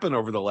what's happened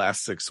over the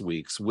last 6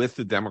 weeks with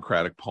the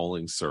Democratic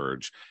polling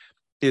surge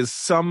is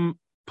some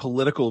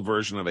political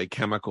version of a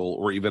chemical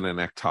or even an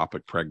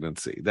ectopic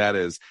pregnancy. That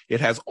is, it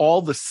has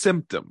all the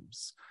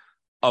symptoms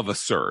of a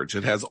surge.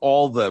 It has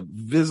all the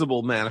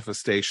visible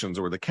manifestations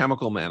or the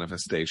chemical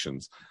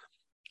manifestations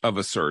of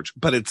a surge,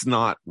 but it's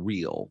not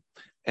real.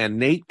 And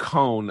Nate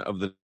Cohn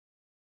of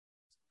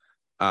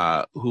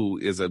who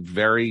is a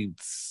very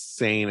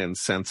sane and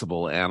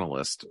sensible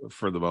analyst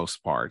for the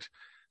most part,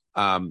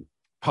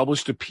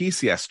 published a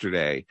piece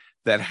yesterday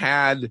that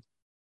had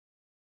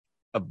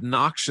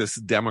obnoxious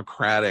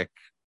Democratic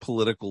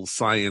political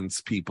science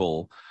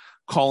people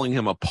calling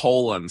him a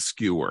poll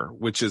unskewer,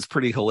 which is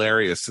pretty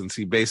hilarious since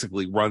he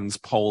basically runs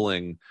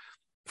polling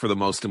for the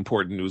most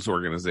important news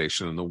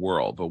organization in the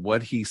world. But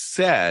what he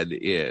said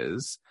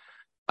is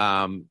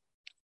that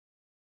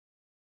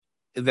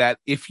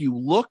if you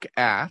look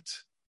at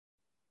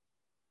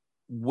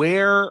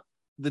where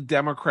the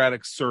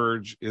Democratic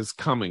surge is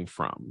coming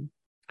from,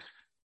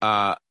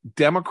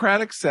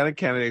 Democratic Senate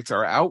candidates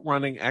are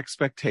outrunning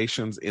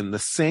expectations in the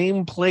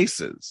same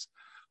places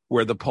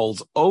where the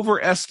polls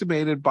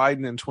overestimated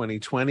Biden in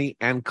 2020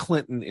 and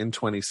Clinton in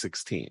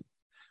 2016.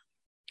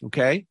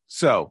 Okay,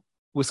 so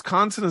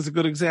Wisconsin is a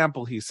good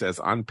example, he says.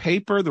 On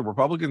paper, the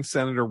Republican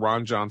Senator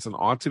Ron Johnson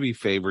ought to be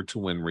favored to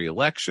win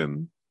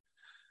re-election.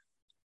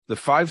 The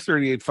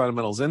 538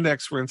 Fundamentals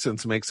Index, for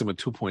instance, makes him a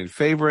 2-point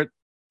favorite.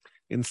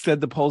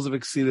 Instead, the polls have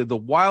exceeded the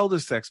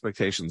wildest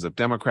expectations of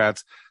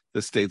Democrats.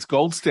 The state's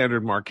gold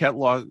standard Marquette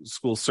Law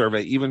School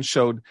survey even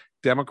showed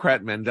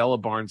Democrat Mandela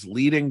Barnes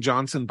leading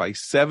Johnson by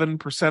 7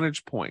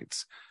 percentage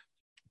points.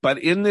 But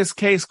in this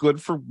case,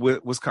 good for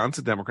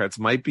Wisconsin Democrats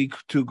might be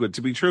too good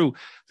to be true.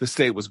 The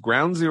state was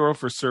ground zero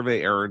for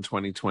survey error in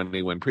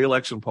 2020 when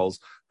pre-election polls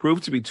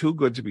proved to be too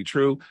good to be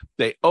true.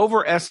 They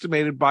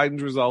overestimated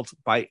Biden's results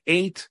by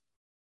 8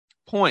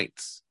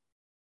 points.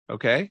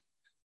 Okay?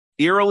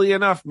 Eerily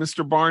enough,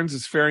 Mr. Barnes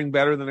is faring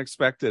better than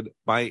expected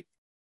by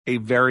a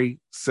very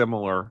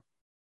similar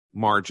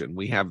margin.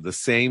 We have the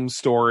same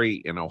story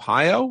in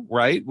Ohio,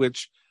 right?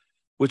 Which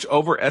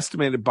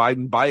overestimated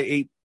Biden by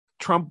 8.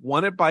 Trump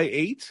won it by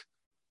 8.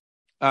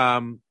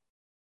 And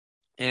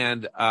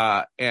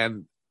that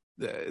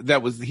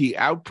was, he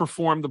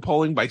outperformed the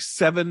polling by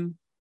 7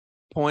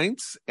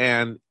 points.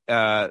 And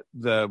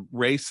the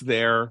race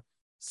there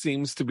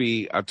seems to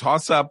be a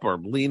toss-up or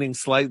leaning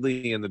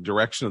slightly in the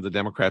direction of the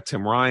Democrat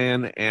Tim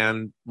Ryan.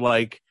 And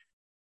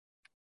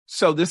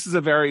so this is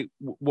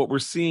what we're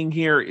seeing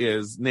here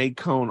is Nate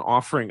Cohn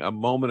offering a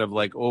moment of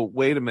like, oh,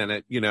 wait a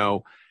minute,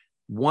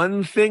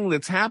 one thing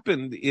that's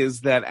happened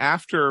is that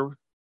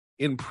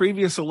in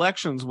previous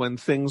elections when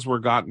things were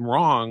gotten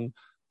wrong,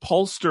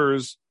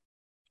 pollsters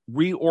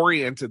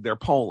reoriented their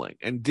polling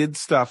and did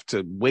stuff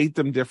to weight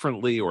them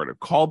differently or to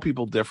call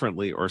people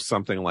differently or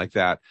something like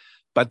that.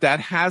 But that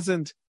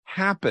hasn't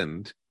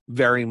happened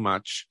very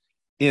much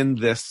in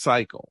this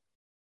cycle.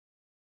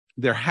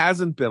 There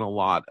hasn't been a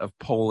lot of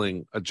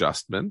polling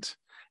adjustment.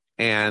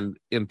 And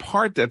in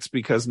part, that's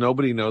because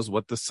nobody knows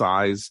what the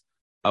size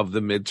of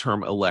the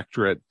midterm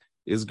electorate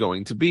is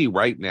going to be.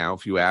 Right now,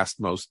 if you asked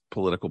most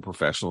political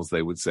professionals,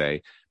 they would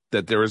say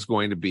that there is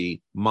going to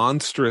be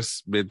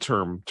monstrous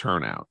midterm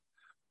turnout,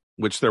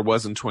 which there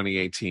was in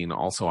 2018.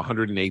 Also,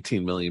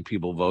 118 million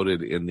people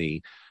voted in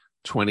the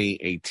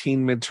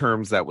 2018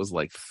 midterms. That was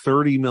like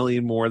 30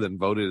 million more than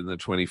voted in the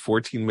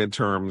 2014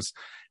 midterms.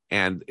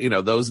 And,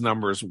 those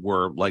numbers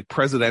were like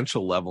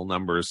presidential level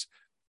numbers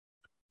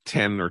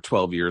 10 or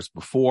 12 years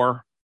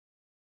before.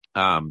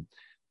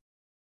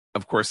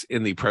 Of course,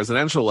 in the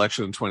presidential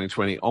election in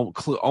 2020,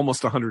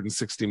 almost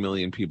 160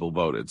 million people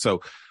voted.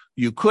 So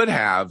you could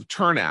have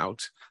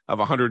turnout of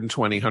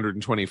 120,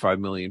 125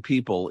 million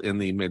people in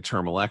the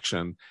midterm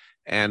election.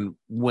 And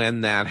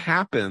when that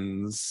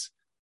happens,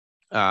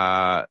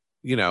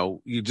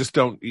 you just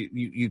don't,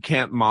 you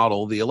can't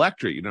model the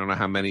electorate. You don't know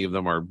how many of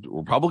them are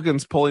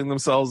Republicans pulling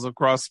themselves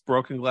across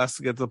broken glass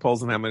to get to the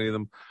polls and how many of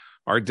them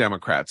are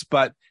Democrats.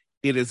 But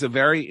it is a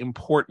very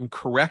important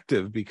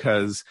corrective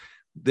because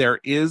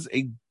there is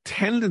a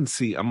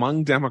tendency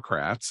among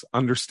Democrats,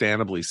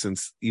 understandably,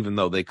 since even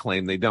though they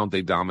claim they don't,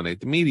 they dominate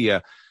the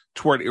media,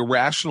 toward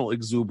irrational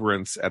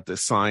exuberance at the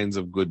signs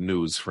of good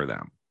news for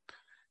them.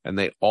 And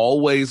they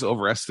always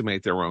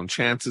overestimate their own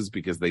chances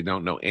because they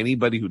don't know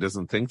anybody who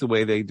doesn't think the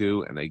way they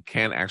do, and they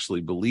can't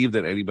actually believe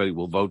that anybody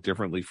will vote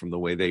differently from the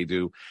way they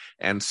do.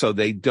 And so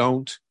they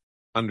don't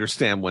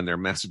understand when their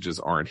messages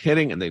aren't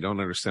hitting, and they don't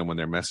understand when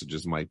their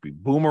messages might be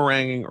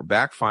boomeranging or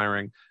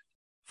backfiring.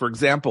 For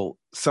example,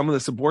 some of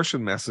this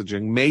abortion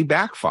messaging may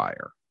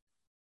backfire,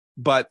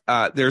 but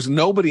there's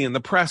nobody in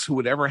the press who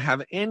would ever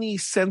have any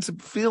sense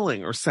of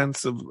feeling or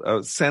sense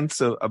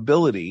of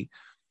ability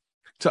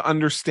to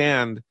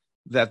understand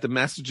that the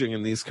messaging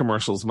in these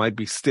commercials might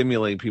be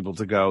stimulating people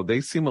to go,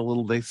 they seem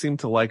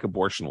to like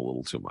abortion a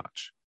little too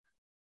much.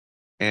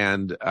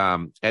 And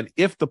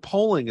if the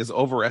polling is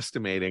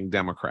overestimating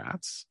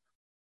Democrats,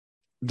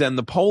 then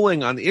the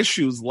polling on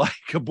issues like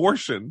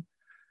abortion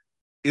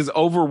is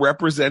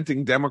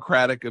overrepresenting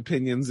Democratic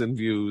opinions and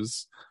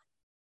views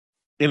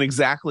in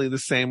exactly the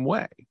same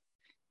way.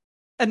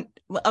 And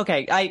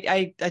okay,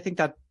 I think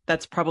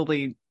that's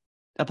probably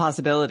a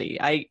possibility.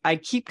 I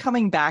keep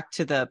coming back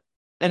to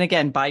and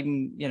again,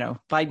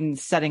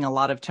 Biden's setting a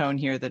lot of tone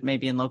here that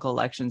maybe in local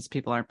elections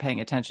people aren't paying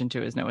attention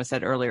to, as Noah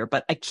said earlier.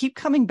 But I keep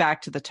coming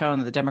back to the tone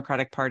that the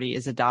Democratic Party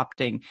is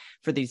adopting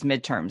for these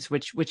midterms,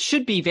 which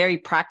should be very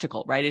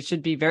practical, right? It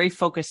should be very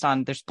focused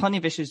on. There's plenty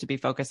of issues to be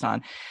focused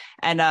on.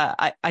 And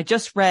I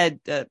just read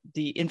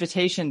the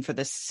invitation for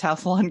this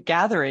South Lawn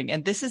gathering,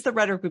 and this is the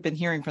rhetoric we've been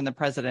hearing from the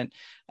president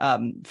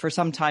for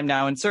some time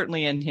now, and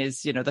certainly in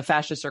his, the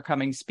fascists are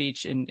coming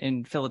speech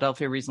in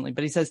Philadelphia recently.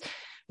 But he says,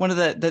 one of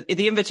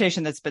the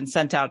invitation that's been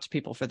sent out to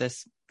people for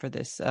this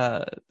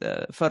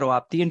photo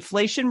op, the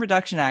Inflation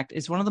Reduction Act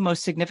is one of the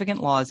most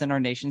significant laws in our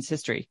nation's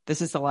history.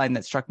 This is the line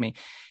that struck me.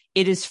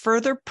 It is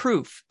further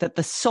proof that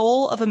the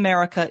soul of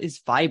America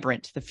is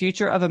vibrant, the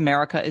future of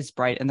America is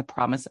bright, and the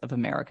promise of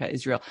America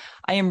is real.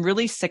 I am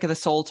really sick of the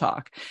soul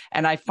talk.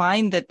 And I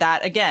find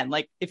that again,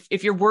 like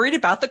if you're worried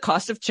about the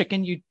cost of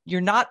chicken,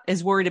 you're not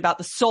as worried about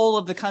the soul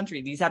of the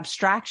country, these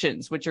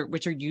abstractions, which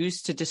are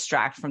used to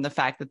distract from the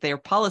fact that their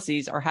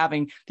policies are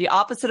having the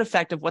opposite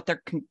effect of what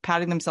they're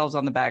patting themselves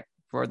on the back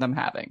for them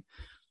having.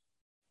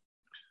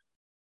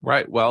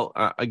 Right. Well,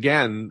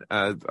 again,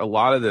 a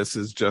lot of this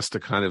is just a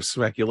kind of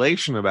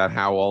speculation about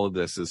how all of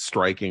this is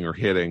striking or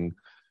hitting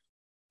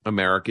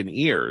American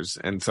ears.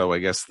 And so I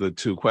guess the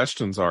two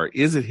questions are,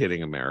 is it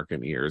hitting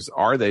American ears?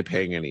 Are they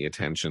paying any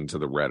attention to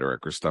the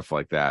rhetoric or stuff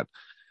like that?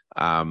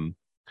 I'm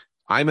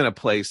in a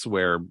place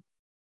where,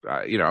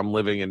 I'm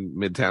living in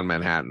Midtown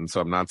Manhattan,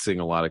 so I'm not seeing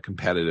a lot of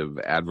competitive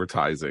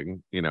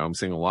advertising. I'm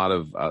seeing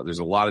there's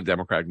a lot of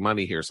Democratic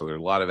money here. So there are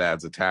a lot of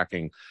ads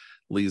attacking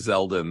Lee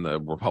Zeldin, the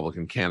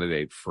Republican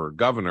candidate for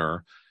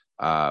governor.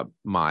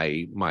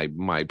 My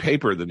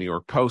paper, the New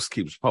York Post,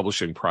 keeps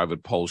publishing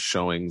private polls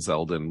showing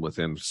Zeldin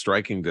within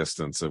striking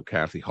distance of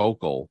Kathy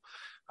Hochul.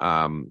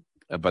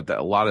 But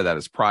a lot of that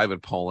is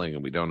private polling,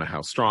 and we don't know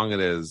how strong it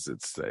is.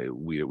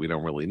 We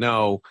don't really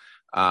know.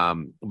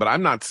 But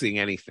I'm not seeing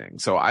anything,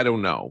 so I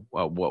don't know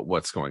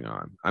what's going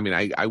on. I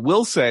mean, I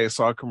will say I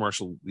saw a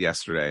commercial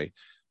yesterday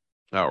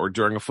or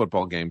during a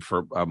football game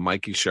for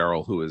Mikey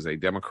Sherrill, who is a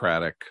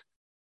Democratic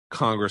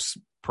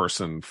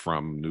congressperson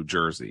from New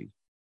Jersey,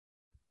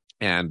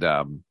 and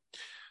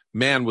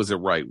man, was it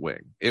right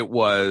wing. It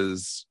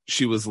was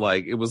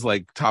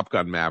like Top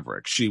Gun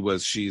Maverick.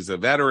 She's a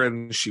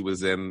veteran. She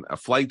was in a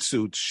flight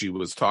suit. She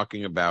was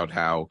talking about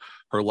how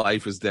her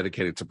life is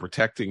dedicated to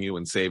protecting you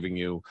and saving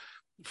you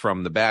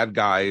from the bad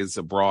guys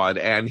abroad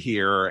and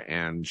here,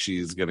 and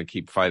she's going to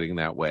keep fighting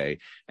that way.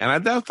 And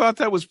I thought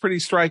that was pretty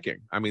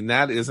striking. I mean,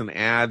 that is an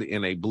ad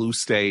in a blue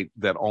state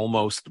that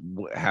almost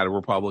had a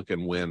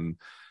Republican win,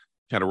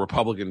 had a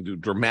Republican do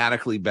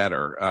dramatically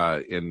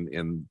better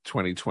in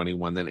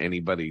 2021 than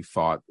anybody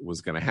thought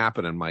was going to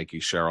happen. And Mikey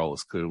Sherrill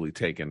has clearly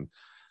taken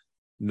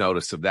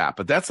notice of that.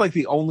 But that's like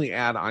the only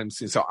ad I'm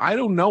seeing. So I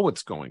don't know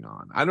what's going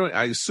on.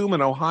 I assume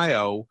in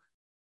Ohio,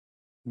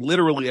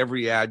 literally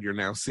every ad you're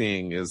now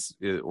seeing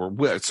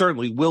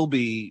certainly will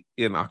be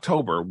in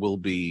October, will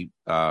be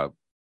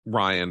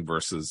Ryan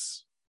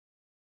versus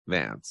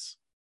Vance.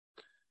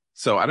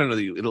 So I don't know,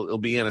 it'll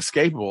be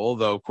inescapable,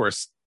 although of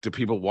course, do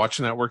people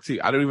watch network TV?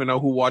 I don't even know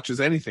who watches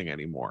anything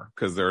anymore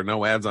because there are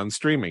no ads on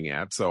streaming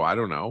yet. So I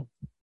don't know.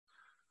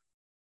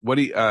 What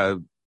do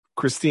you,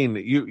 Christine,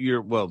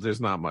 you're well, there's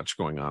not much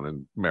going on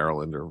in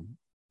Maryland or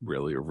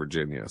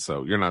Virginia.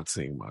 So you're not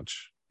seeing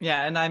much.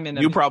 Yeah. And I'm in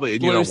a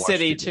blue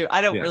city TV. too.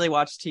 I don't really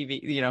watch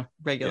TV,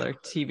 regular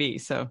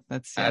TV. So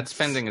that's ad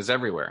spending is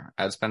everywhere.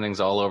 Ad spending's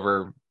all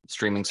over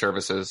streaming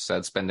services.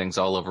 Ad spending's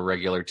all over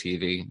regular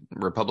TV.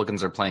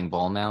 Republicans are playing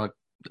ball now,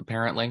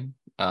 apparently.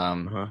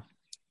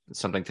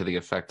 Something to the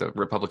effect that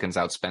Republicans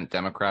outspent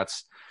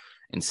Democrats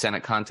in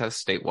Senate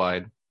contests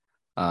statewide.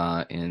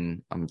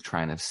 I'm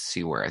trying to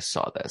see where I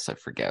saw this. I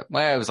forget.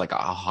 Well, it was like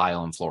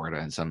Ohio and Florida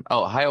and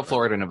Ohio,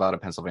 Florida, Nevada,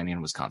 Pennsylvania,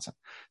 and Wisconsin.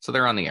 So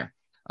they're on the air.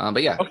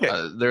 But yeah, okay.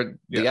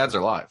 The ads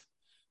are live.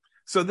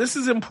 So this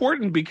is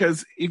important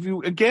because if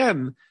you,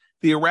 again,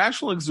 the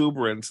irrational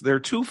exuberance, there are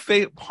two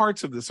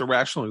parts of this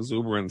irrational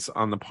exuberance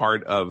on the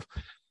part of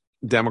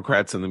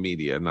Democrats and the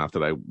media. Not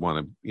that I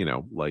want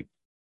to,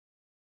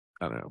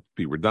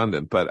 be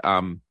redundant, but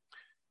on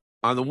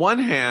the one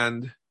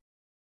hand,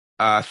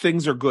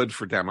 things are good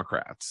for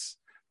Democrats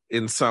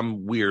in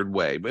some weird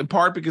way, in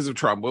part because of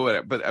Trump,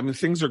 but I mean,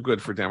 things are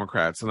good for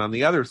Democrats. And on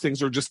the other,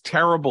 things are just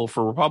terrible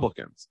for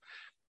Republicans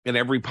in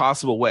every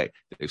possible way.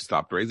 They've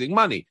stopped raising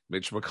money.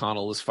 Mitch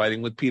McConnell is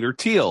fighting with Peter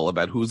Thiel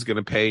about who's going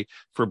to pay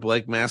for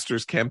Blake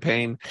Masters'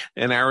 campaign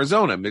in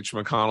Arizona. Mitch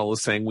McConnell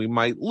is saying we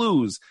might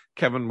lose.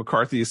 Kevin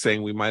McCarthy is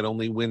saying we might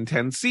only win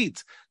 10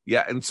 seats.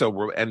 Yeah,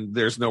 and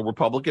there's no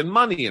Republican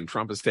money, and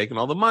Trump has taken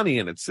all the money,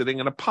 and it's sitting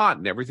in a pot,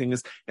 and everything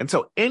is. And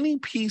so any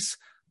piece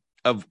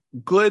of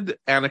good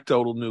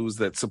anecdotal news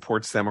that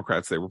supports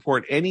Democrats, they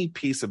report. Any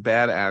piece of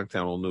bad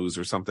anecdotal news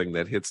or something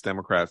that hits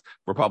Democrats,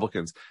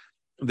 Republicans,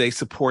 they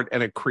support.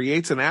 And it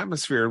creates an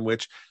atmosphere in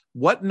which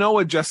what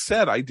Noah just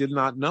said, I did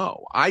not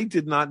know. I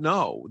did not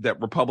know that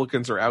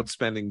Republicans are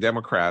outspending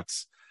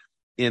Democrats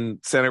in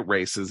Senate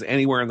races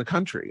anywhere in the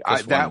country.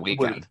 Just one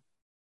weekend.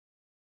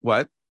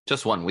 What?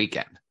 Just one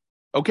weekend.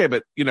 Okay,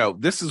 but,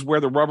 this is where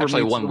the rubber meets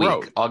the road. 1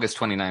 week, August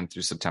 29th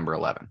through September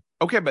 11th.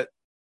 Okay, but,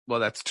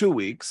 that's 2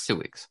 weeks. 2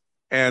 weeks.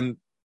 And,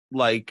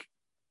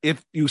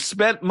 if you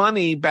spent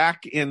money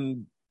back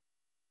in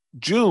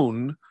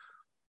June,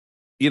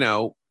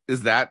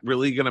 is that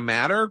really going to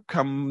matter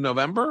come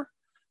November?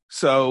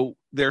 So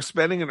they're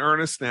spending in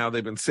earnest now.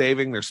 They've been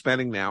saving. They're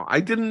spending now. I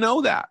didn't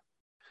know that.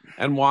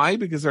 And why?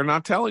 Because they're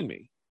not telling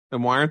me.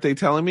 And why aren't they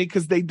telling me?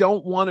 Because they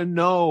don't want to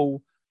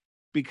know,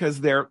 because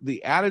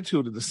the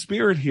attitude of the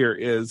spirit here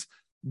is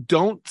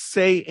don't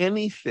say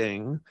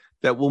anything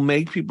that will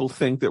make people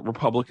think that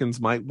Republicans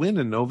might win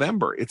in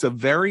November. It's a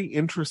very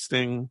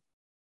interesting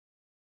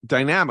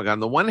dynamic. On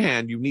the one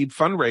hand, you need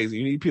fundraising.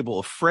 You need people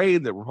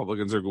afraid that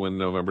Republicans are going in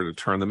November to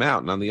turn them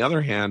out. And on the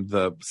other hand,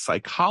 the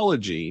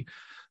psychology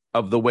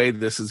of the way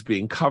this is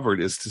being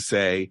covered is to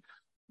say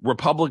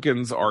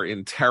Republicans are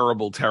in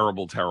terrible,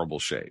 terrible, terrible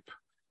shape.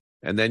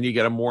 And then you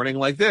get a morning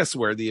like this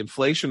where the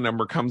inflation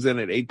number comes in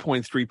at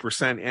 8.3%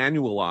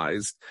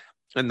 annualized.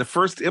 And the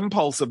first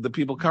impulse of the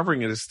people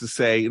covering it is to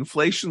say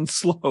inflation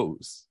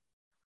slows.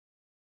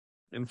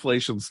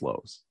 Inflation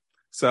slows.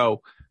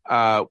 So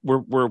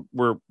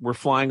we're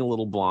flying a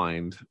little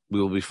blind. We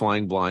will be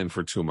flying blind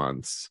for 2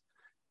 months.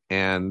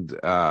 And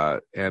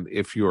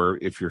if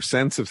your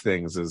sense of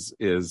things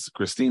is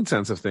Christine's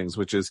sense of things,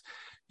 which is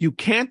you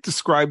can't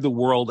describe the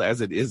world as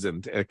it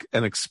isn't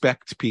and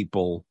expect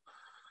people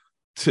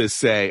to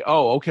say,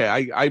 oh,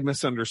 okay, I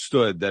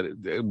misunderstood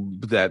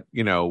that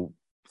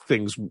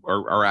things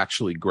are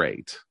actually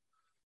great.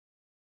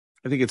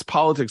 I think it's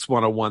politics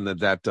 101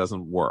 that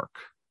doesn't work.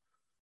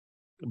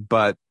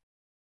 But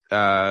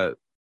they're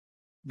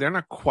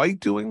not quite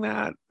doing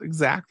that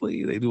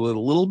exactly. They do it a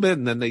little bit,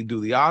 and then they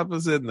do the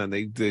opposite, and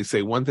then they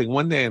say one thing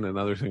one day and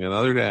another thing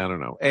another day. I don't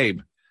know.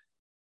 Abe,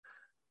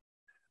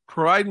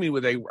 provide me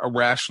with a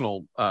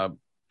rational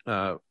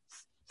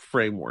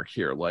framework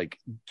here.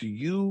 Do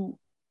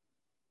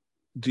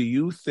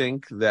you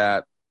think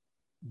that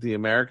the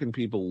American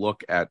people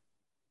look at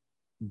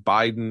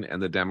Biden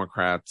and the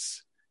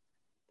Democrats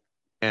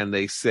and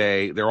they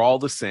say they're all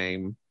the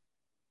same?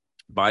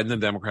 Biden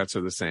and Democrats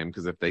are the same,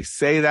 because if they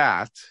say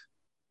that,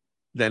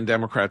 then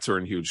Democrats are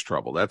in huge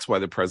trouble. That's why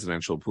the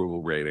presidential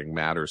approval rating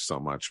matters so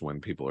much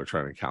when people are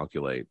trying to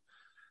calculate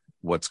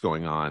what's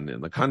going on in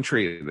the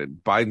country.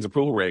 That Biden's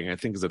approval rating, I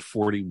think, is at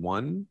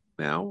 41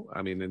 now.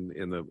 I mean,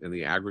 in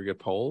the aggregate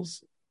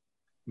polls,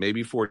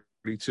 maybe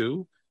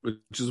 42, which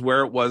is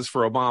where it was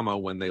for Obama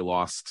when they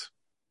lost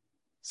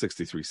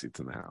 63 seats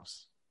in the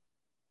House.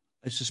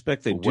 I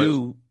suspect they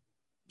do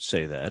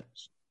say that,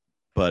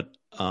 but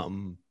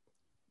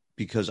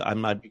because I'm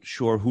not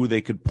sure who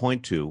they could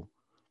point to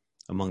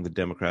among the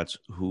Democrats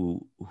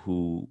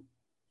who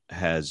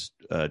has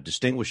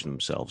distinguished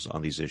themselves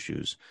on these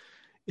issues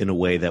in a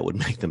way that would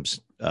make them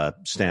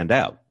stand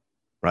out,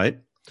 right?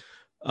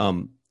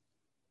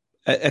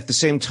 At the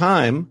same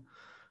time,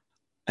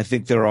 I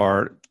think there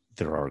are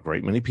a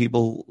great many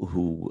people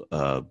who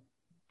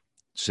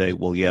say,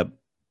 well, yeah,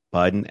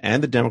 Biden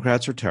and the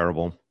Democrats are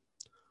terrible,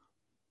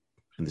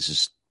 and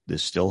this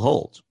still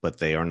holds, but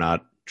they are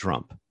not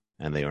Trump,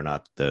 and they are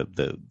not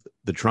the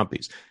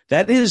Trumpies.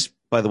 That is,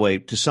 by the way,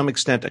 to some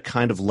extent, a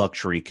kind of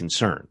luxury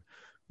concern.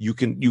 You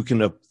can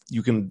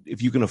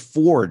if you can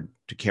afford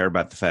to care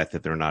about the fact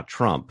that they're not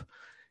Trump,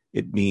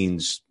 it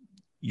means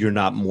you're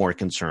not more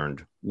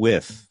concerned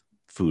with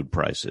food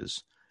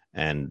prices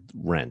and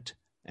rent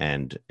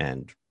and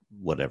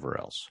whatever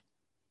else.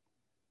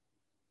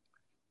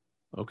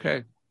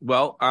 Okay.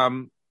 Well,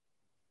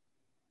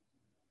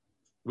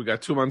 we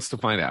got 2 months to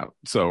find out.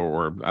 So,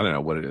 or I don't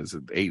know what it is.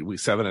 8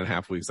 weeks,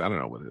 7.5 weeks. I don't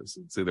know what it is.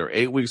 It's either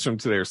 8 weeks from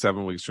today or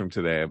 7 weeks from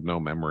today. I have no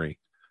memory.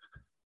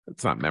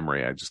 It's not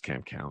memory. I just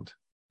can't count.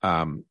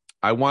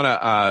 I want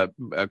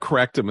to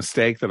correct a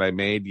mistake that I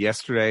made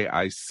yesterday.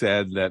 I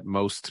said that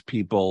most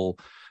people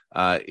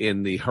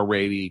in the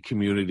Haredi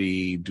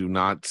community do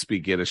not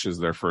speak Yiddish as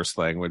their first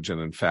language. And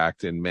in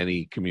fact, in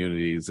many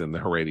communities in the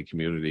Haredi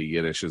community,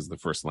 Yiddish is the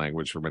first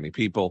language for many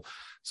people.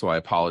 So I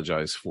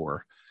apologize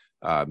for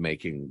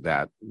making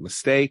that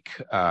mistake.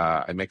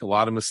 I make a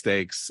lot of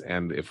mistakes.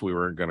 And if we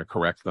were going to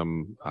correct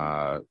them,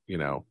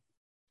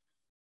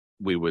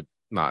 we would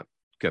not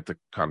get the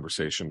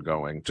conversation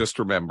going. Just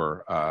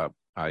remember,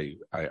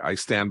 I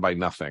stand by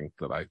nothing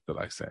that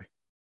I say.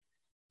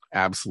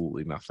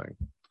 Absolutely nothing.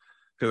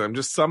 Because I'm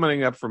just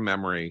summoning up from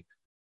memory.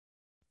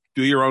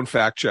 Do your own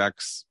fact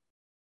checks.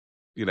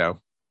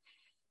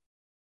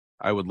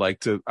 I would like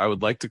to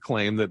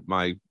claim that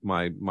my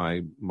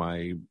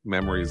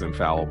memory is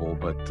infallible,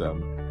 but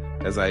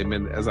as I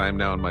am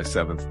now in my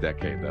 7th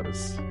decade, that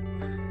is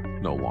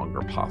no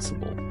longer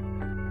possible.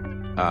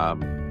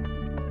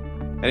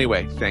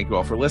 Anyway, thank you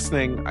all for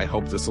listening. I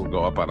hope this will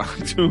go up on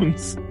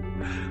iTunes.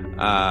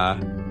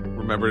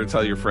 Remember to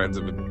tell your friends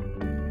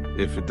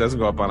if it doesn't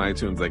go up on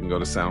iTunes, they can go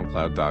to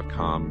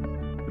soundcloud.com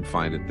and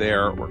find it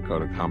there, or go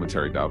to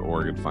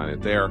commentary.org and find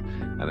it there.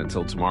 And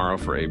until tomorrow,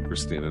 for Abe,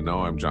 Christina,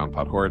 Noah, I'm John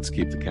Podhoretz.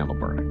 Keep the candle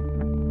burning.